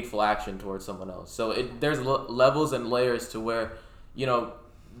directly hateful action towards someone else. So there's levels and layers to where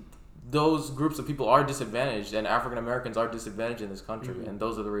those groups of people are disadvantaged, and African Americans are disadvantaged in this country, and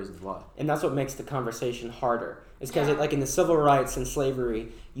those are the reasons why. And that's what makes the conversation harder. It's because, like in the civil rights and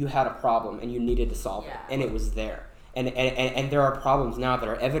slavery, you had a problem and you needed to solve it, and it was there. And there are problems now that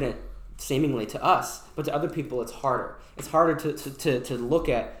are evident, seemingly to us, but to other people, it's harder. It's harder to look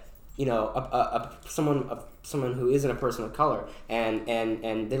at, someone who isn't a person of color, and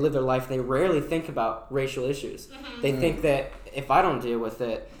they live their life. They rarely think about racial issues. They think that if I don't deal with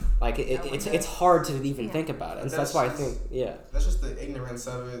it, Like it's hard to even think about it, and so that's why I think that's just the ignorance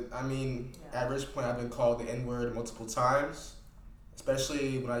of it. I mean, at Rich Point, I've been called the N-word multiple times,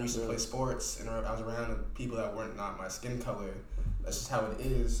 especially when I used to play sports and I was around people that weren't not my skin color. That's just how it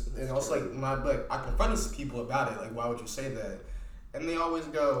is. And also, I confront people about it. Like, why would you say that? And they always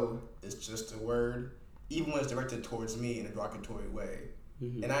go, "It's just a word," even when it's directed towards me in a derogatory way.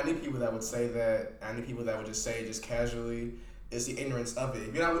 Mm-hmm. And I knew people that would say that. I knew people that would just say just casually. It's the ignorance of it.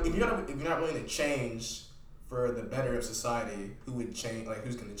 If you're not willing to change for the better of society, who would change? Like,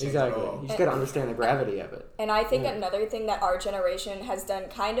 who's going to change at all? You just got to understand the gravity of it. And I think another thing that our generation has done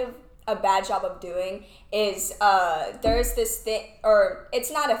kind of a bad job of doing is there's this thing, or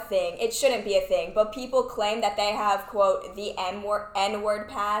it's not a thing, it shouldn't be a thing, but people claim that they have, quote, the N-word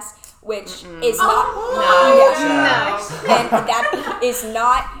pass, which is not... No. And that is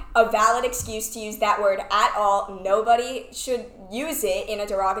not a valid excuse to use that word at all. Nobody should use it in a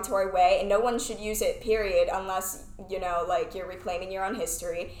derogatory way, and no one should use it, period, unless, you're reclaiming your own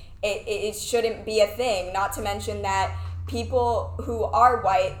history. It shouldn't be a thing, not to mention that people who are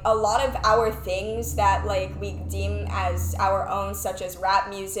white, a lot of our things that we deem as our own, such as rap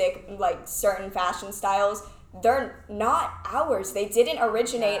music, certain fashion styles, they're not ours. They didn't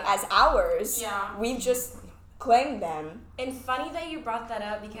originate as ours. Yeah. We've just claimed them. And funny that you brought that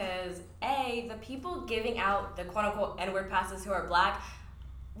up because the people giving out the quote unquote N-word passes who are black,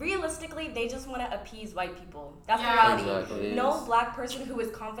 realistically, they just want to appease white people. That's the reality. Exactly. No black person who is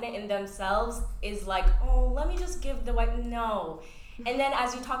confident in themselves is like, oh, let me just give the white... No. And then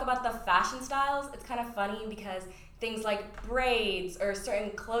as you talk about the fashion styles, it's kind of funny because things like braids or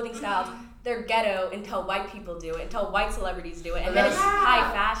certain clothing styles, they're ghetto until white people do it, until white celebrities do it, and then it's high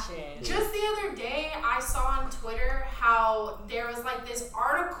fashion. Just the other day, I saw on Twitter how there was this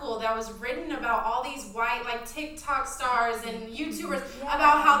article that was written about all these white TikTok stars and YouTubers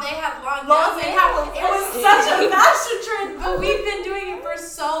about how they have long nails and how it was such a fashion trend, but we've been doing it for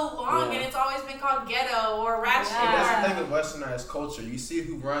so long and it's always been called ghetto or ratchet. That's the thing with westernized culture. You see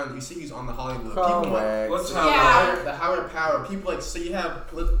who's on the Hollywood. The higher power. People so you have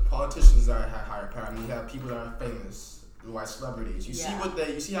politicians that have higher power. I mean, you have people that are famous, like celebrities. You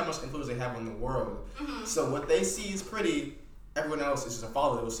see how much influence they have on the world. Mm-hmm. So what they see is pretty. Everyone else is just a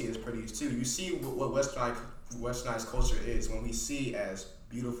follower. They will see it as pretty too. You see what westernized culture is when we see as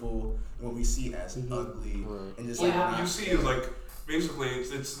beautiful, and what we see as ugly, and just what you see is basically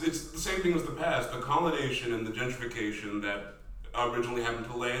it's the same thing as the past. The colonization and the gentrification that originally happened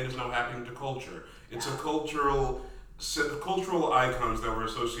to land is now happening to culture. It's a cultural icons that were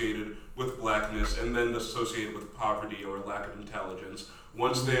associated with blackness and then associated with poverty or lack of intelligence.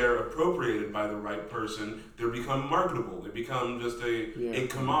 Once they're appropriated by the right person, they become marketable. They become just a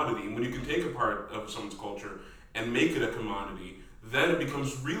commodity. And when you can take a part of someone's culture and make it a commodity, then it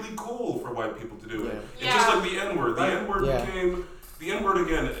becomes really cool for white people to do it. It's just like the N-word. The N-word became... The N-word,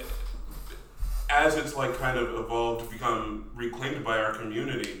 again, as it's kind of evolved to become reclaimed by our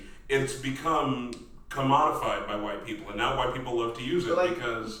community, it's become commodified by white people, and now white people love to use it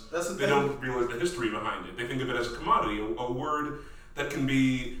because they don't realize the history behind it. They think of it as a commodity, a word that can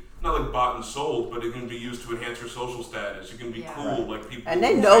be not bought and sold, but it can be used to enhance your social status. You can be cool, people. And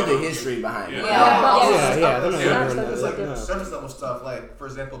they know the history behind it. Surface level stuff. For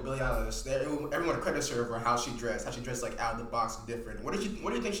example, Billie Eilish. Everyone credits her for how she dressed out of the box and different. Where do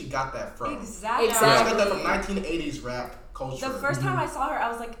you think she got that from? Exactly. She got that from 1980s rap culture. The first time I saw her, I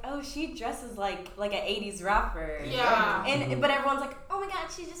was like, oh, she dresses like an 80s rapper. Yeah. But everyone's like, oh my god,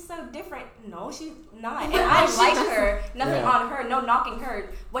 she's just so different. No, she's not. And I like her. Nothing on her. No knocking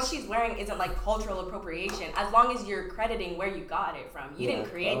her. What she's wearing isn't cultural appropriation. As long as you're crediting where you got it from. You didn't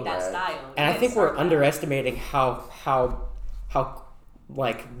create that style. And I think we're underestimating how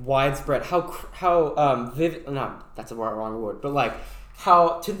widespread, how vivid. Not that's a wrong word, but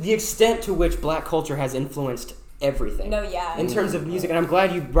how to the extent to which black culture has influenced everything. No, yeah. In terms of music, and I'm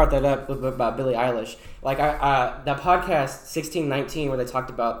glad you brought that up about Billie Eilish. That podcast 1619 where they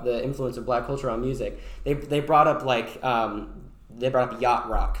talked about the influence of black culture on music. They brought up yacht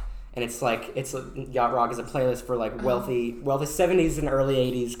rock, and it's yacht rock is a playlist for wealthy 70s and early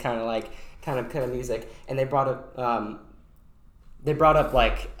 80s kind of music, and they brought up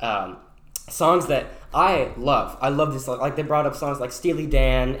songs that I love. I love this. They brought up songs like Steely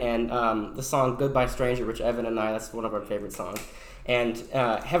Dan and the song "Goodbye Stranger," which Evan and I, that's one of our favorite songs, and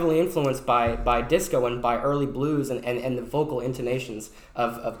heavily influenced by disco and by early blues and the vocal intonations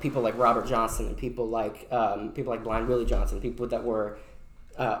of people like Robert Johnson and people like Blind Willie Johnson, people that were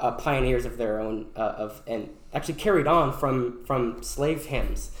pioneers of their own and actually carried on from slave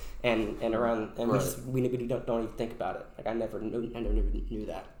hymns and around, and we don't even think about it. I never knew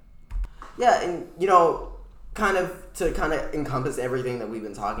that. Yeah, and kind of encompass everything that we've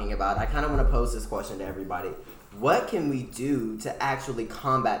been talking about, I kind of want to pose this question to everybody. What can we do to actually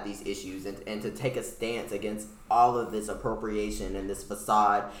combat these issues and to take a stance against all of this appropriation and this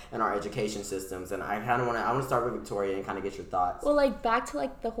facade in our education systems? And I want to start with Victoria and kind of get your thoughts. Well, like back to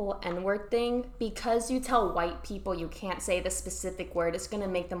like the whole N-word thing, because you tell white people you can't say the specific word, it's going to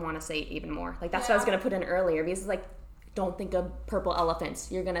make them want to say it even more. Like that's what I was going to put in earlier, because it's like, don't think of purple elephants.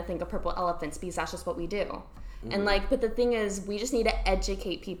 You're going to think of purple elephants because that's just what we do. And like, but the thing is, we just need to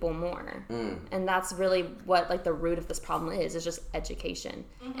educate people more, and that's really what like the root of this problem is just education,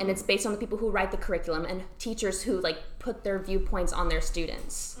 and it's based on the people who write the curriculum and teachers who like put their viewpoints on their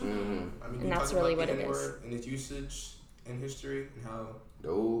students, I mean, and that's really what it is. And its usage in history and how.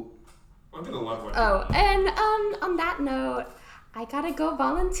 No. I think a lot of Oh, and on that note, I gotta go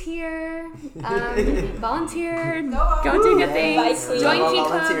volunteer. Volunteer. Go do good things. Bye, Join Key Queen.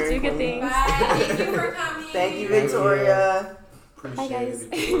 Club. Do good things. Bye. Thank you for coming. Thank you, Victoria. Appreciate guys. it,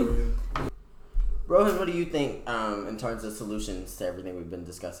 Victoria. Rohan, what do you think in terms of solutions to everything we've been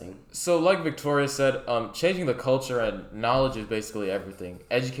discussing? So, like Victoria said, changing the culture and knowledge is basically everything.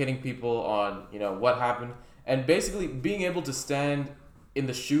 Educating people on, what happened, and basically being able to stand in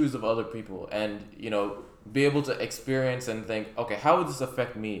the shoes of other people, and be able to experience and think, okay, how would this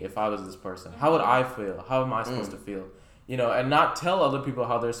affect me if I was this person? How would I feel? How am I supposed to feel? And not tell other people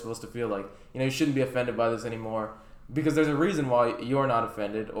how they're supposed to feel. Like, you shouldn't be offended by this anymore, because there's a reason why you're not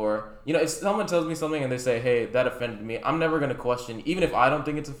offended. Or, if someone tells me something and they say, hey, that offended me, I'm never going to question, even if I don't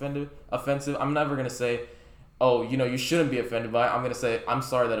think it's offensive, I'm never going to say, oh, you shouldn't be offended by it. I'm going to say, I'm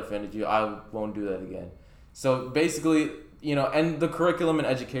sorry that offended you. I won't do that again. So basically, and the curriculum and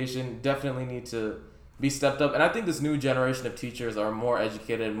education definitely need to be stepped up. And I think this new generation of teachers are more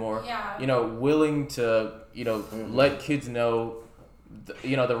educated, more, willing to, let kids know,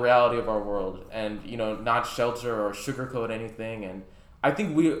 the reality of our world, and, not shelter or sugarcoat anything. And I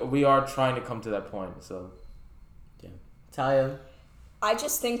think we are trying to come to that point. So, yeah. Talia? I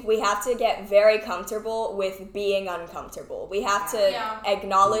just think we have to get very comfortable with being uncomfortable. We have to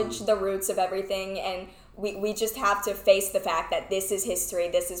acknowledge the roots of everything, and we just have to face the fact that this is history,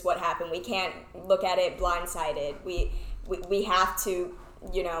 this is what happened. We can't look at it blindsided. We have to,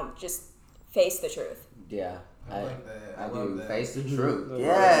 just face the truth. Yeah. I like that. I love do. that. Face the truth. Yes.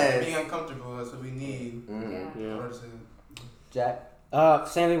 Yes. Being uncomfortable, that's what we need. Yeah. Jack?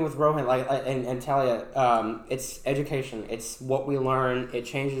 Same thing with Rohan, and Talia. It's education. It's what we learn. It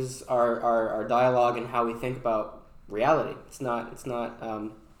changes our dialogue and how we think about reality. It's not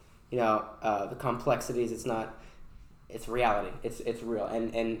the complexities. It's reality. It's real.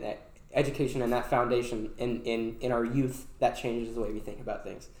 And education and that foundation in our youth, that changes the way we think about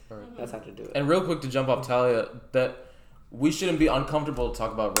things. Right. That's how to do it. And real quick to jump off Talia, that we shouldn't be uncomfortable to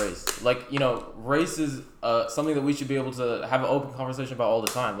talk about race. Like, race is something that we should be able to have an open conversation about all the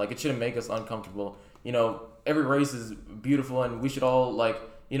time. Like, it shouldn't make us uncomfortable. Every race is beautiful, and we should all,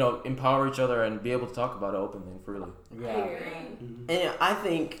 empower each other and be able to talk about it openly and freely. Yeah. And I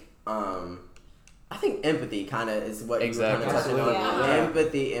think empathy kind of is what you were kind of touching on. Yeah.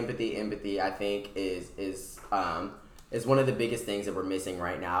 Empathy. I think is one of the biggest things that we're missing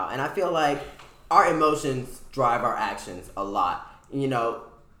right now. And I feel like our emotions drive our actions a lot.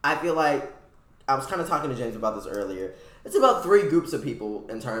 I feel like I was kind of talking to James about this earlier. It's about three groups of people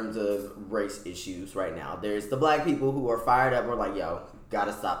in terms of race issues right now. There's the black people who are fired up. We're like, yo,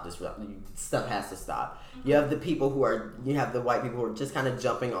 gotta stop this. Stuff has to stop. You have the white people who are just kind of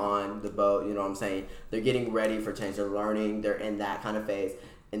jumping on the boat. You know what I'm saying? They're getting ready for change. They're learning. They're in that kind of phase.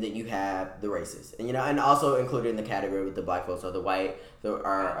 And then you have the racists, and also included in the category with the black folks are the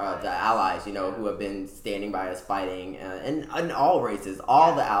allies, who have been standing by us fighting, and all races,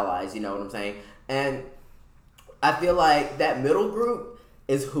 all the allies, you know what I'm saying? And I feel like that middle group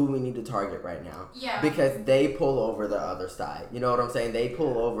is who we need to target right now. Yeah. Because they pull over the other side. You know what I'm saying? They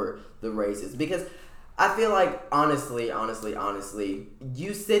pull over the racists. Because I feel like, honestly,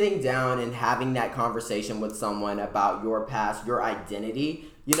 you sitting down and having that conversation with someone about your past, your identity,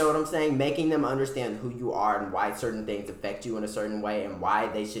 you know what I'm saying? Making them understand who you are and why certain things affect you in a certain way and why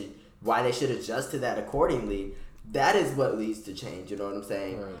they should adjust to that accordingly. That is what leads to change. You know what I'm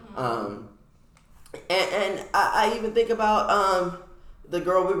saying? Right. And I even think about the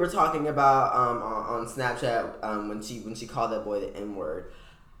girl we were talking about on Snapchat when she called that boy the N-word.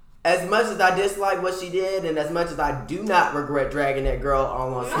 As much as I dislike what she did, and as much as I do not regret dragging that girl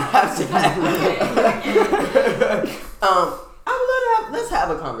on Snapchat, I would love to have let's have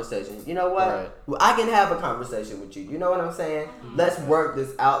a conversation. You know what? Right. Well, I can have a conversation with you. You know what I'm saying? Let's work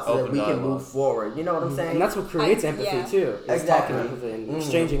this out so that Open we can dialogue. move forward. You know what I'm saying? And that's what creates empathy yeah. too. Is Exactly. talking empathy and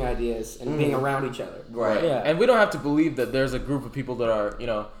exchanging ideas and being around each other. Right. Yeah. And we don't have to believe that there's a group of people that are,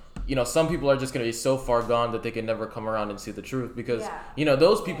 some people are just going to be so far gone that they can never come around and see the truth. Because,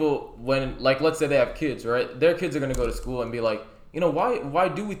 those people, when, like, let's say they have kids, right? Their kids are going to go to school and be like, why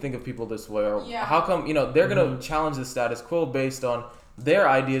do we think of people this way? Or how come, they're going to challenge the status quo based on their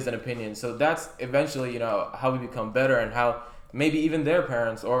ideas and opinions. So that's eventually, how we become better, and how maybe even their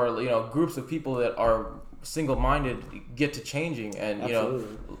parents or, groups of people that are single-minded get to changing and,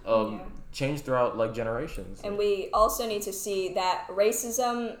 change throughout, like, generations. And we also need to see that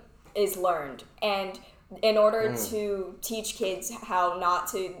racism is learned, and in order to teach kids how not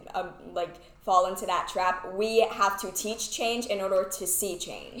to fall into that trap, we have to teach change in order to see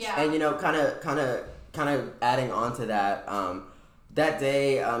change. Yeah. And kind of adding on to that, that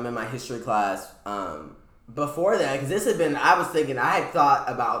day in my history class, before that, because this had been, I had thought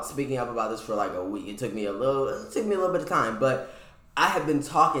about speaking up about this for like a week. It took me a little bit of time, but I had been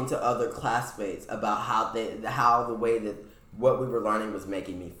talking to other classmates about how the way that what we were learning was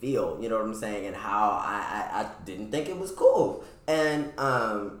making me feel, you know what I'm saying, and how I didn't think it was cool, and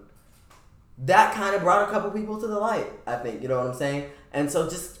that kind of brought a couple people to the light, I think, you know what I'm saying, and so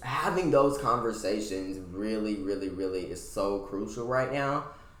just having those conversations really, really, really is so crucial right now,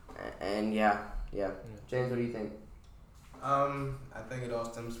 and yeah. James, what do you think? I think it all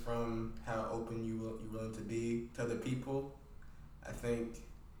stems from how open you're willing to be to other people.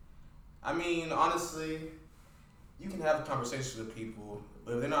 Honestly, you can have conversations with people,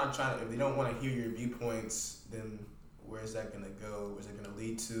 but if they don't want to hear your viewpoints, then where is that gonna go? Where's it gonna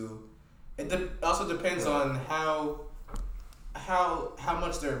lead to? It also depends on how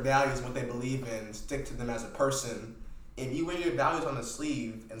much their values and what they believe in stick to them as a person. If you wear your values on the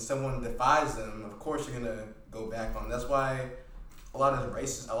sleeve and someone defies them, of course you're gonna go back on. That's why a lot of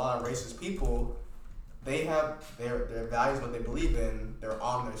racist people, they have their values, what they believe in, they're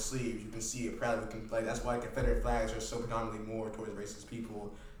on their sleeves. You can see it proudly. That's why Confederate flags are so predominantly more towards racist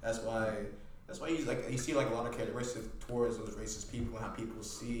people. That's why you see like a lot of characteristics towards those racist people and how people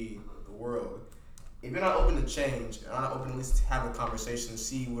see the world. If you're not open to change, and not open to at least have a conversation,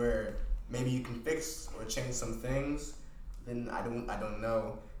 see where maybe you can fix or change some things, then I don't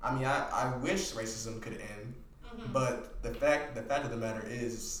know. I wish racism could end, but the fact of the matter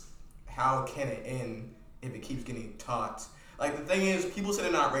is, how can it end if it keeps getting taught? Like, the thing is, people say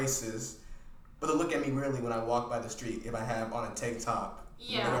they're not racist, but they look at me weirdly when I walk by the street if I have on a tank top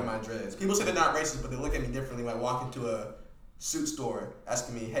and wear my dreads. People say they're not racist, but they look at me differently when I walk into a suit store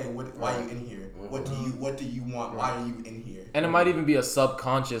asking me, hey, why are you in here? What do you want? Why are you in here? And it might even be a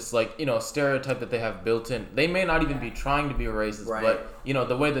subconscious, stereotype that they have built in. They may not even be trying to be a racist, but,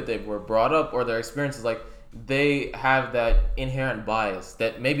 the way that they were brought up or their experiences, they have that inherent bias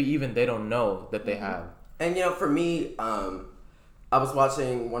that maybe even they don't know that they have. And, for me, I was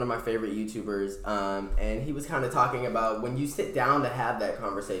watching one of my favorite YouTubers, and he was kind of talking about when you sit down to have that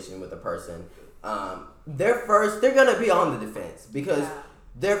conversation with a person, they're going to be on the defense because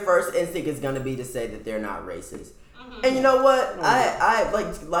their first instinct is going to be to say that they're not racist. And you know what?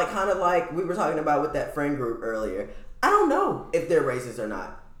 I kind of like we were talking about with that friend group earlier. I don't know if they're racist or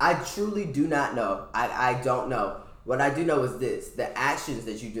not. I truly do not know. I don't know. What I do know is this: the actions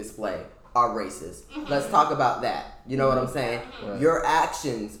that you display are racist. Let's talk about that. You know what I'm saying? Your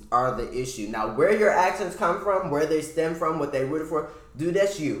actions are the issue. Now, where your actions come from, where they stem from, what they rooted for, dude,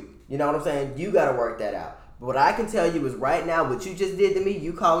 that's you. You know what I'm saying? You got to work that out. But what I can tell you is right now, what you just did to me,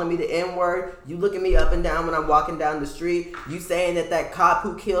 you calling me the N-word, you looking me up and down when I'm walking down the street, you saying that cop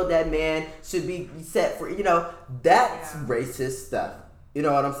who killed that man should be set free, that's racist stuff. You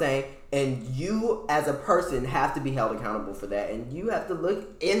know what I'm saying? And you, as a person, have to be held accountable for that. And you have to look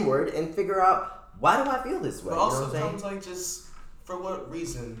inward and figure out, why do I feel this way? But also, you know what I'm saying? just for what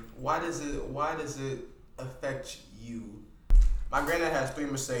reason? Why does it affect you? My granddad has 3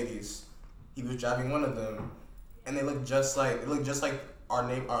 Mercedes. He was driving one of them, and they looked just like our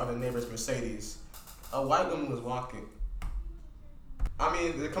other neighbor's Mercedes. A white woman was walking.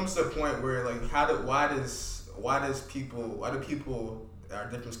 There comes to a point where why do people that are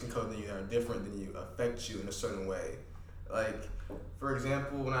different skin color than you, that are different than you, affect you in a certain way? For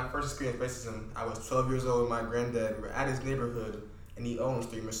example, when I first experienced racism, I was 12 years old with my granddad. We were at his neighborhood, and he owns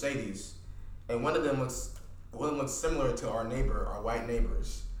 3 Mercedes, and one of them was similar to our white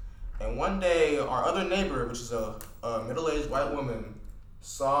neighbors. And one day, our other neighbor, which is a middle-aged white woman,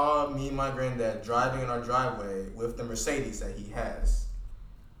 saw me and my granddad driving in our driveway with the Mercedes that he has.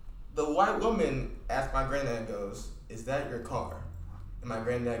 The white woman asked my granddad, goes, "Is that your car?" And my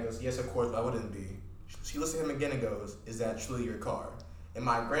granddad goes, yes, of course, I wouldn't be. She looks at him again and goes, is that truly your car? And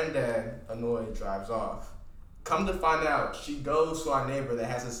my granddad, annoyed, drives off. Come to find out, she goes to our neighbor that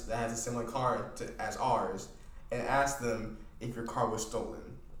has a similar car as ours and asks them if your car was stolen.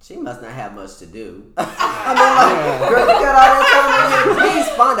 She must not have much to do. I mean, like, girl, you got all that time. Please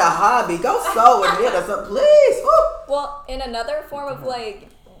find a hobby. Go sew and knit or something, please. Woo. Well, in another form of like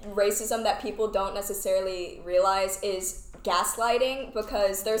racism that people don't necessarily realize is gaslighting,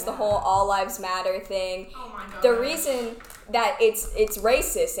 because there's the whole all lives matter thing. Oh my god. The reason that it's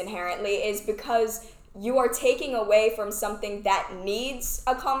racist inherently is because you are taking away from something that needs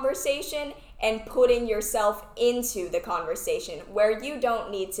a conversation and putting yourself into the conversation where you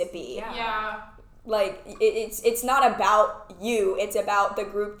don't need to be. Yeah. Like, it's not about you. It's about the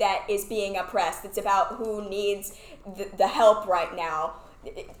group that is being oppressed. It's about who needs the help right now.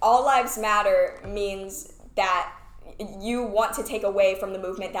 All lives matter means that you want to take away from the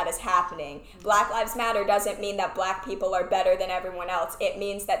movement that is happening. Black Lives Matter doesn't mean that black people are better than everyone else. It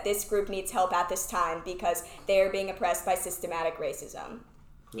means that this group needs help at this time because they are being oppressed by systematic racism.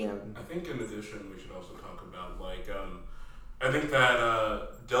 Yeah. I think in addition, we should also talk about, like, I think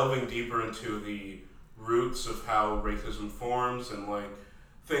that delving deeper into the roots of how racism forms and, like,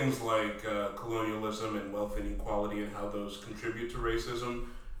 things like colonialism and wealth inequality and how those contribute to racism,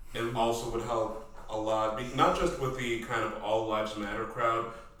 it also would help a lot, not just with the kind of all lives matter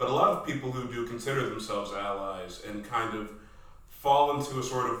crowd, but a lot of people who do consider themselves allies and kind of fall into a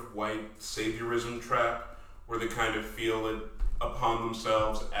sort of white saviorism trap where they kind of feel it upon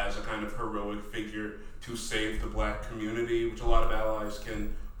themselves as a kind of heroic figure to save the black community, which a lot of allies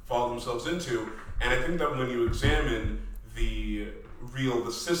can fall themselves into. And I think that when you examine the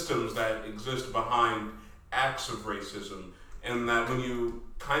systems that exist behind acts of racism, and that when you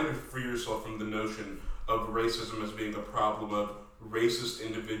kind of free yourself from the notion of racism as being a problem of racist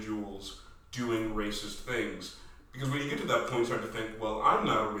individuals doing racist things, because when you get to that point, you start to think, well, I'm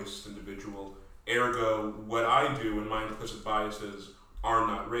not a racist individual, ergo, what I do and my implicit biases are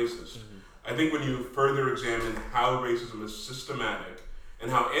not racist. I think when you further examine how racism is systematic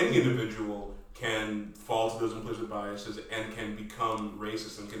and how any individual can fall to those implicit biases and can become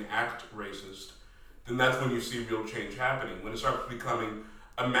racist and can act racist, then that's when you see real change happening. When it starts becoming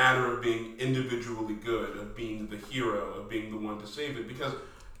a matter of being individually good, of being the hero, of being the one to save it. Because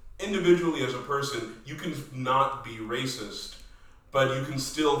individually as a person, you can not be racist, but you can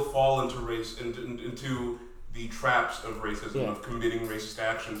still fall into into the traps of racism, of committing racist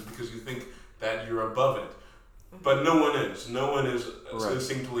actions because you think that you're above it. But no one is. No one is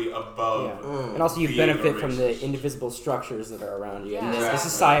distinctly above. And also you benefit from the indivisible structures that are around you, and the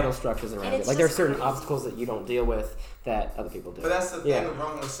societal structures around you. Like there are certain obstacles that you don't deal with that other people do. But that's the thing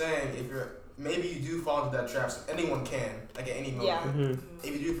Ron was saying. Maybe you do fall into that trap. So anyone can, like at any moment. Yeah.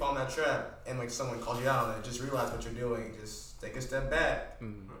 If you do fall in that trap and like someone calls you out on it, just realize what you're doing. Just take a step back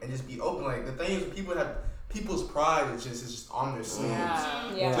and just be open. Like the thing is, people's pride is just on their sleeves.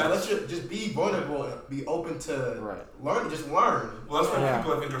 Yeah. So let's just be vulnerable and be open to learn. Just learn. Well, that's why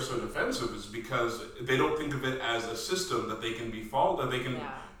people I think are so defensive, is because they don't think of it as a system that they can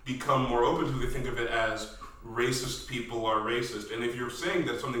become more open to. They think of it as racist people are racist, and if you're saying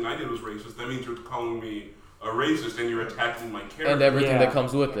that something I did was racist, that means you're calling me a racist and you're attacking my character and everything that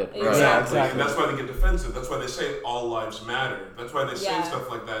comes with it. Exactly. And that's why they get defensive. That's why they say all lives matter. That's why they say stuff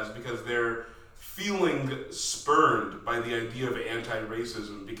like that, is because they're feeling spurned by the idea of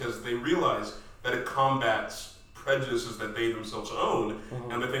anti-racism, because they realize that it combats prejudices that they themselves own,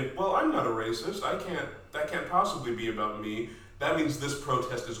 and they think, well, I'm not a racist. That can't possibly be about me. That means this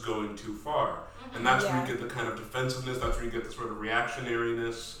protest is going too far. And that's where you get the kind of defensiveness, that's where you get the sort of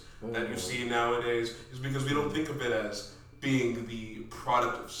reactionariness that you see nowadays, is because we don't think of it as being the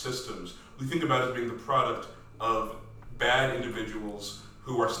product of systems. We think about it as being the product of bad individuals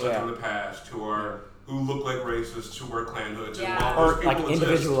who are stuck in the past, who look like racists, who wear Klan hoods. Yeah. Or like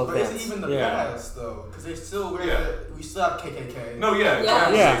individual events. But it's even the past, though, because they still we still have KKK. No, We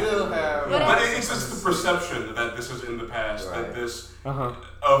still have. But it's just the perception that this is in the past, that this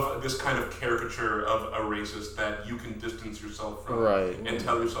of this kind of caricature of a racist that you can distance yourself from, and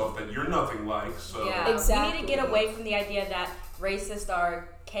tell yourself that you're nothing like. So we need to get away from the idea that racists are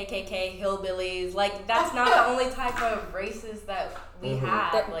KKK hillbillies. Like, that's not the only type of racist that we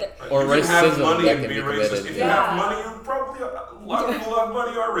have. Or racism. Have money that and can be be racist. committed. If you have money, you probably a lot of people who have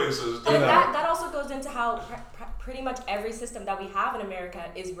money are racist. But that also goes into how pretty much every system that we have in America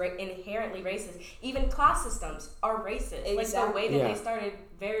is inherently racist. Even class systems are racist. Like the way that they started,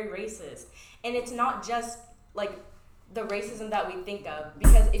 very racist. And it's not just like the racism that we think of,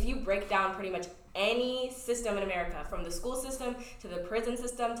 because if you break down pretty much any system in America, from the school system to the prison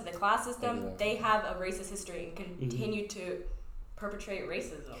system to the class system, they have a racist history and continue to perpetrate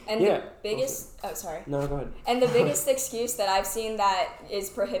racism. And the biggest No, go ahead. And the biggest excuse that I've seen that is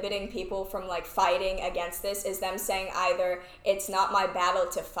prohibiting people from like fighting against this is them saying either it's not my battle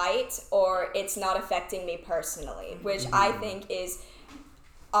to fight or it's not affecting me personally, which I think is,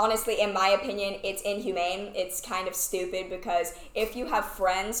 honestly, in my opinion, it's inhumane. It's kind of stupid because if you have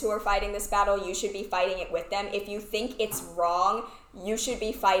friends who are fighting this battle, you should be fighting it with them. If you think it's wrong, you should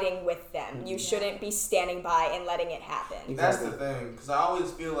be fighting with them. You shouldn't be standing by and letting it happen. That's the thing, because I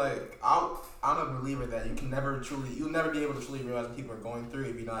always feel like I'm a believer that you'll never be able to truly realize what people are going through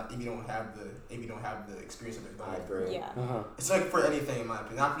if you don't have the experience that they're going through. Yeah. It's like for anything, in my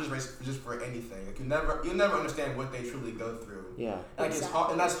opinion, not for just race, but just for anything. Like you'll never understand what they truly go through. Yeah. Like it's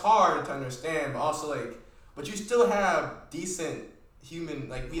hard, and that's hard to understand, but also but you still have decent human,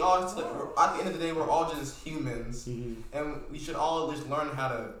 like we all, at the end of the day, we're all just humans, and we should all just learn how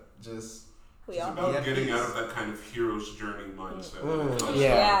to just. We It's all about getting out of that kind of hero's journey mindset. When it comes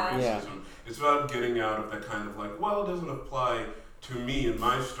Yeah. to racism. It's about getting out of that kind of like, well, it doesn't apply to me and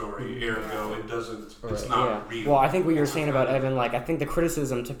my story, ergo it doesn't, it's not real. Well, I think what you're saying about Evan, like I think the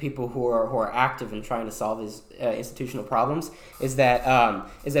criticism to people who are active in trying to solve these institutional problems is that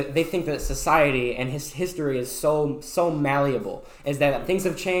they think that society and his history is so malleable, is that things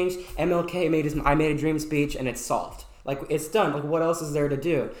have changed. MLK made his "I Made a Dream" speech and it's solved. Like it's done. Like what else is there to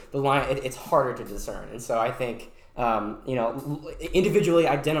do? The line it's harder to discern, and so I think. Individually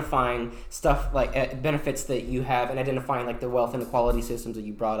identifying stuff like benefits that you have and identifying like the wealth inequality systems that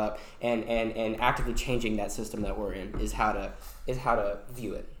you brought up and actively changing that system that we're in is how to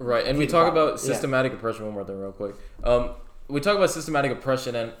view it. Right, and we talk about systematic oppression. One more thing real quick. We talk about systematic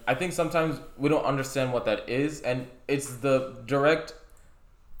oppression, and I think sometimes we don't understand what that is, and it's the direct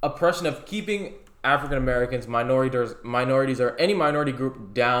oppression of keeping African Americans, minorities, or any minority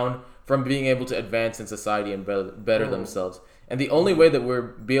group down from being able to advance in society and better themselves. And the only way that we'll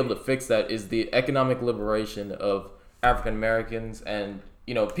be able to fix that is the economic liberation of African Americans and,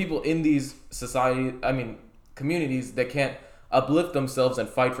 people in these communities that can't uplift themselves and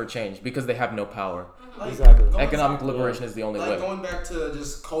fight for change because they have no power. Exactly. Economic liberation is the only way. Going back to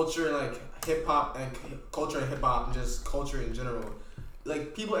just culture, like hip-hop and culture and just culture in general.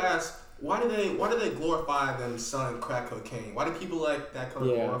 Like people ask, why do they glorify them selling crack cocaine? Why do people like that kind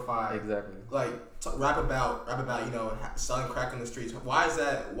of glorify? Exactly. Like rap about selling crack in the streets. Why does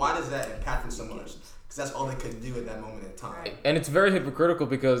that impact them so much? Because that's all they could do at that moment in time. And it's very hypocritical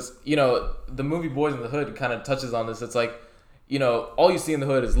because the movie Boys in the Hood kind of touches on this. It's like all you see in the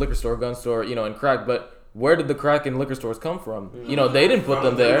hood is liquor store, gun store, and crack, but. Where did the crack in liquor stores come from? They didn't put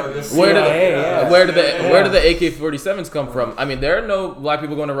them there. Where did the AK-47s come from? I mean, there are no black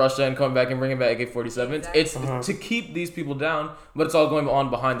people going to Russia and coming back and bringing back AK-47s. Exactly. It's to keep these people down, but it's all going on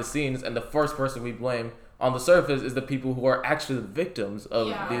behind the scenes. And the first person we blame on the surface is the people who are actually the victims of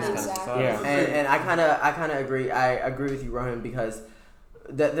these kinds of societies. And I kind of agree. I agree with you, Rohan, because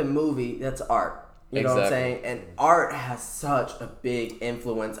the movie, that's art. You know what I'm saying? And art has such a big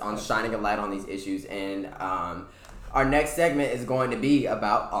influence on shining a light on these issues. And our next segment is going to be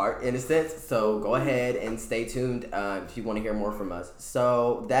about art in a sense. So go ahead and stay tuned if you want to hear more from us.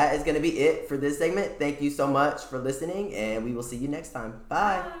 So that is going to be it for this segment. Thank you so much for listening, and we will see you next time.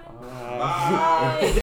 Bye. Bye.